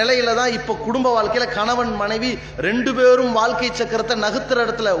நிலையில தான் இப்ப குடும்ப வாழ்க்கையில கணவன் மனைவி 2 பேரும் வாழ்க்கை சக்கரத்தை நகர்த்துற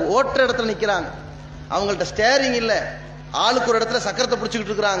இடத்துல ஓட்டுற இடத்துல நிக்கிறாங்க. அவங்கள்ட்ட ஸ்டேரிங் இல்ல, ஆளுக்கு ஒரு இடத்துல சக்கரத்தை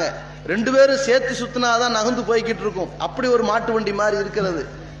பிடிச்சிக்கிட்டு இருக்கிறாங்க. 2 பேரும் சேர்த்து சுத்தினாதான் நகர்ந்து போய்கிட்டு இருக்கும். அப்படி ஒரு மாட்டு வண்டி மாதிரி இருக்கிறது.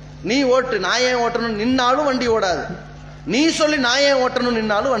 நீ ஓட்டு நான் ஏன் ஓட்டணும் நின்னாலும் வண்டி ஓடாது, நீ சொல்லி நான் ஏன் ஓட்டணும்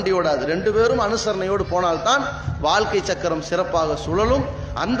நின்னாலும் வண்டி ஓடாது. 2 பேரும் அனுசரணையோடு போனால்தான் வாழ்க்கை சக்கரம் சிறப்பாக சுழலும்.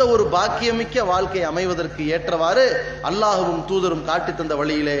 அந்த ஒரு பாக்கியமிக்க வாழ்க்கை அமைவதற்கு ஏற்றவாறு அல்லாஹ்வும் தூதரும் காட்டி தந்த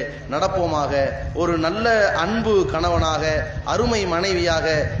வழியிலே நடப்போமாக. ஒரு நல்ல அன்பு கணவனாக, அருமை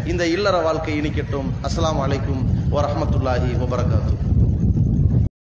மனைவியாக இந்த இல்லற வாழ்க்கை இனிக்கட்டும். அஸ்ஸலாமு அலைக்கும் வரஹ்மத்துல்லாஹி வபரகாத்துஹு.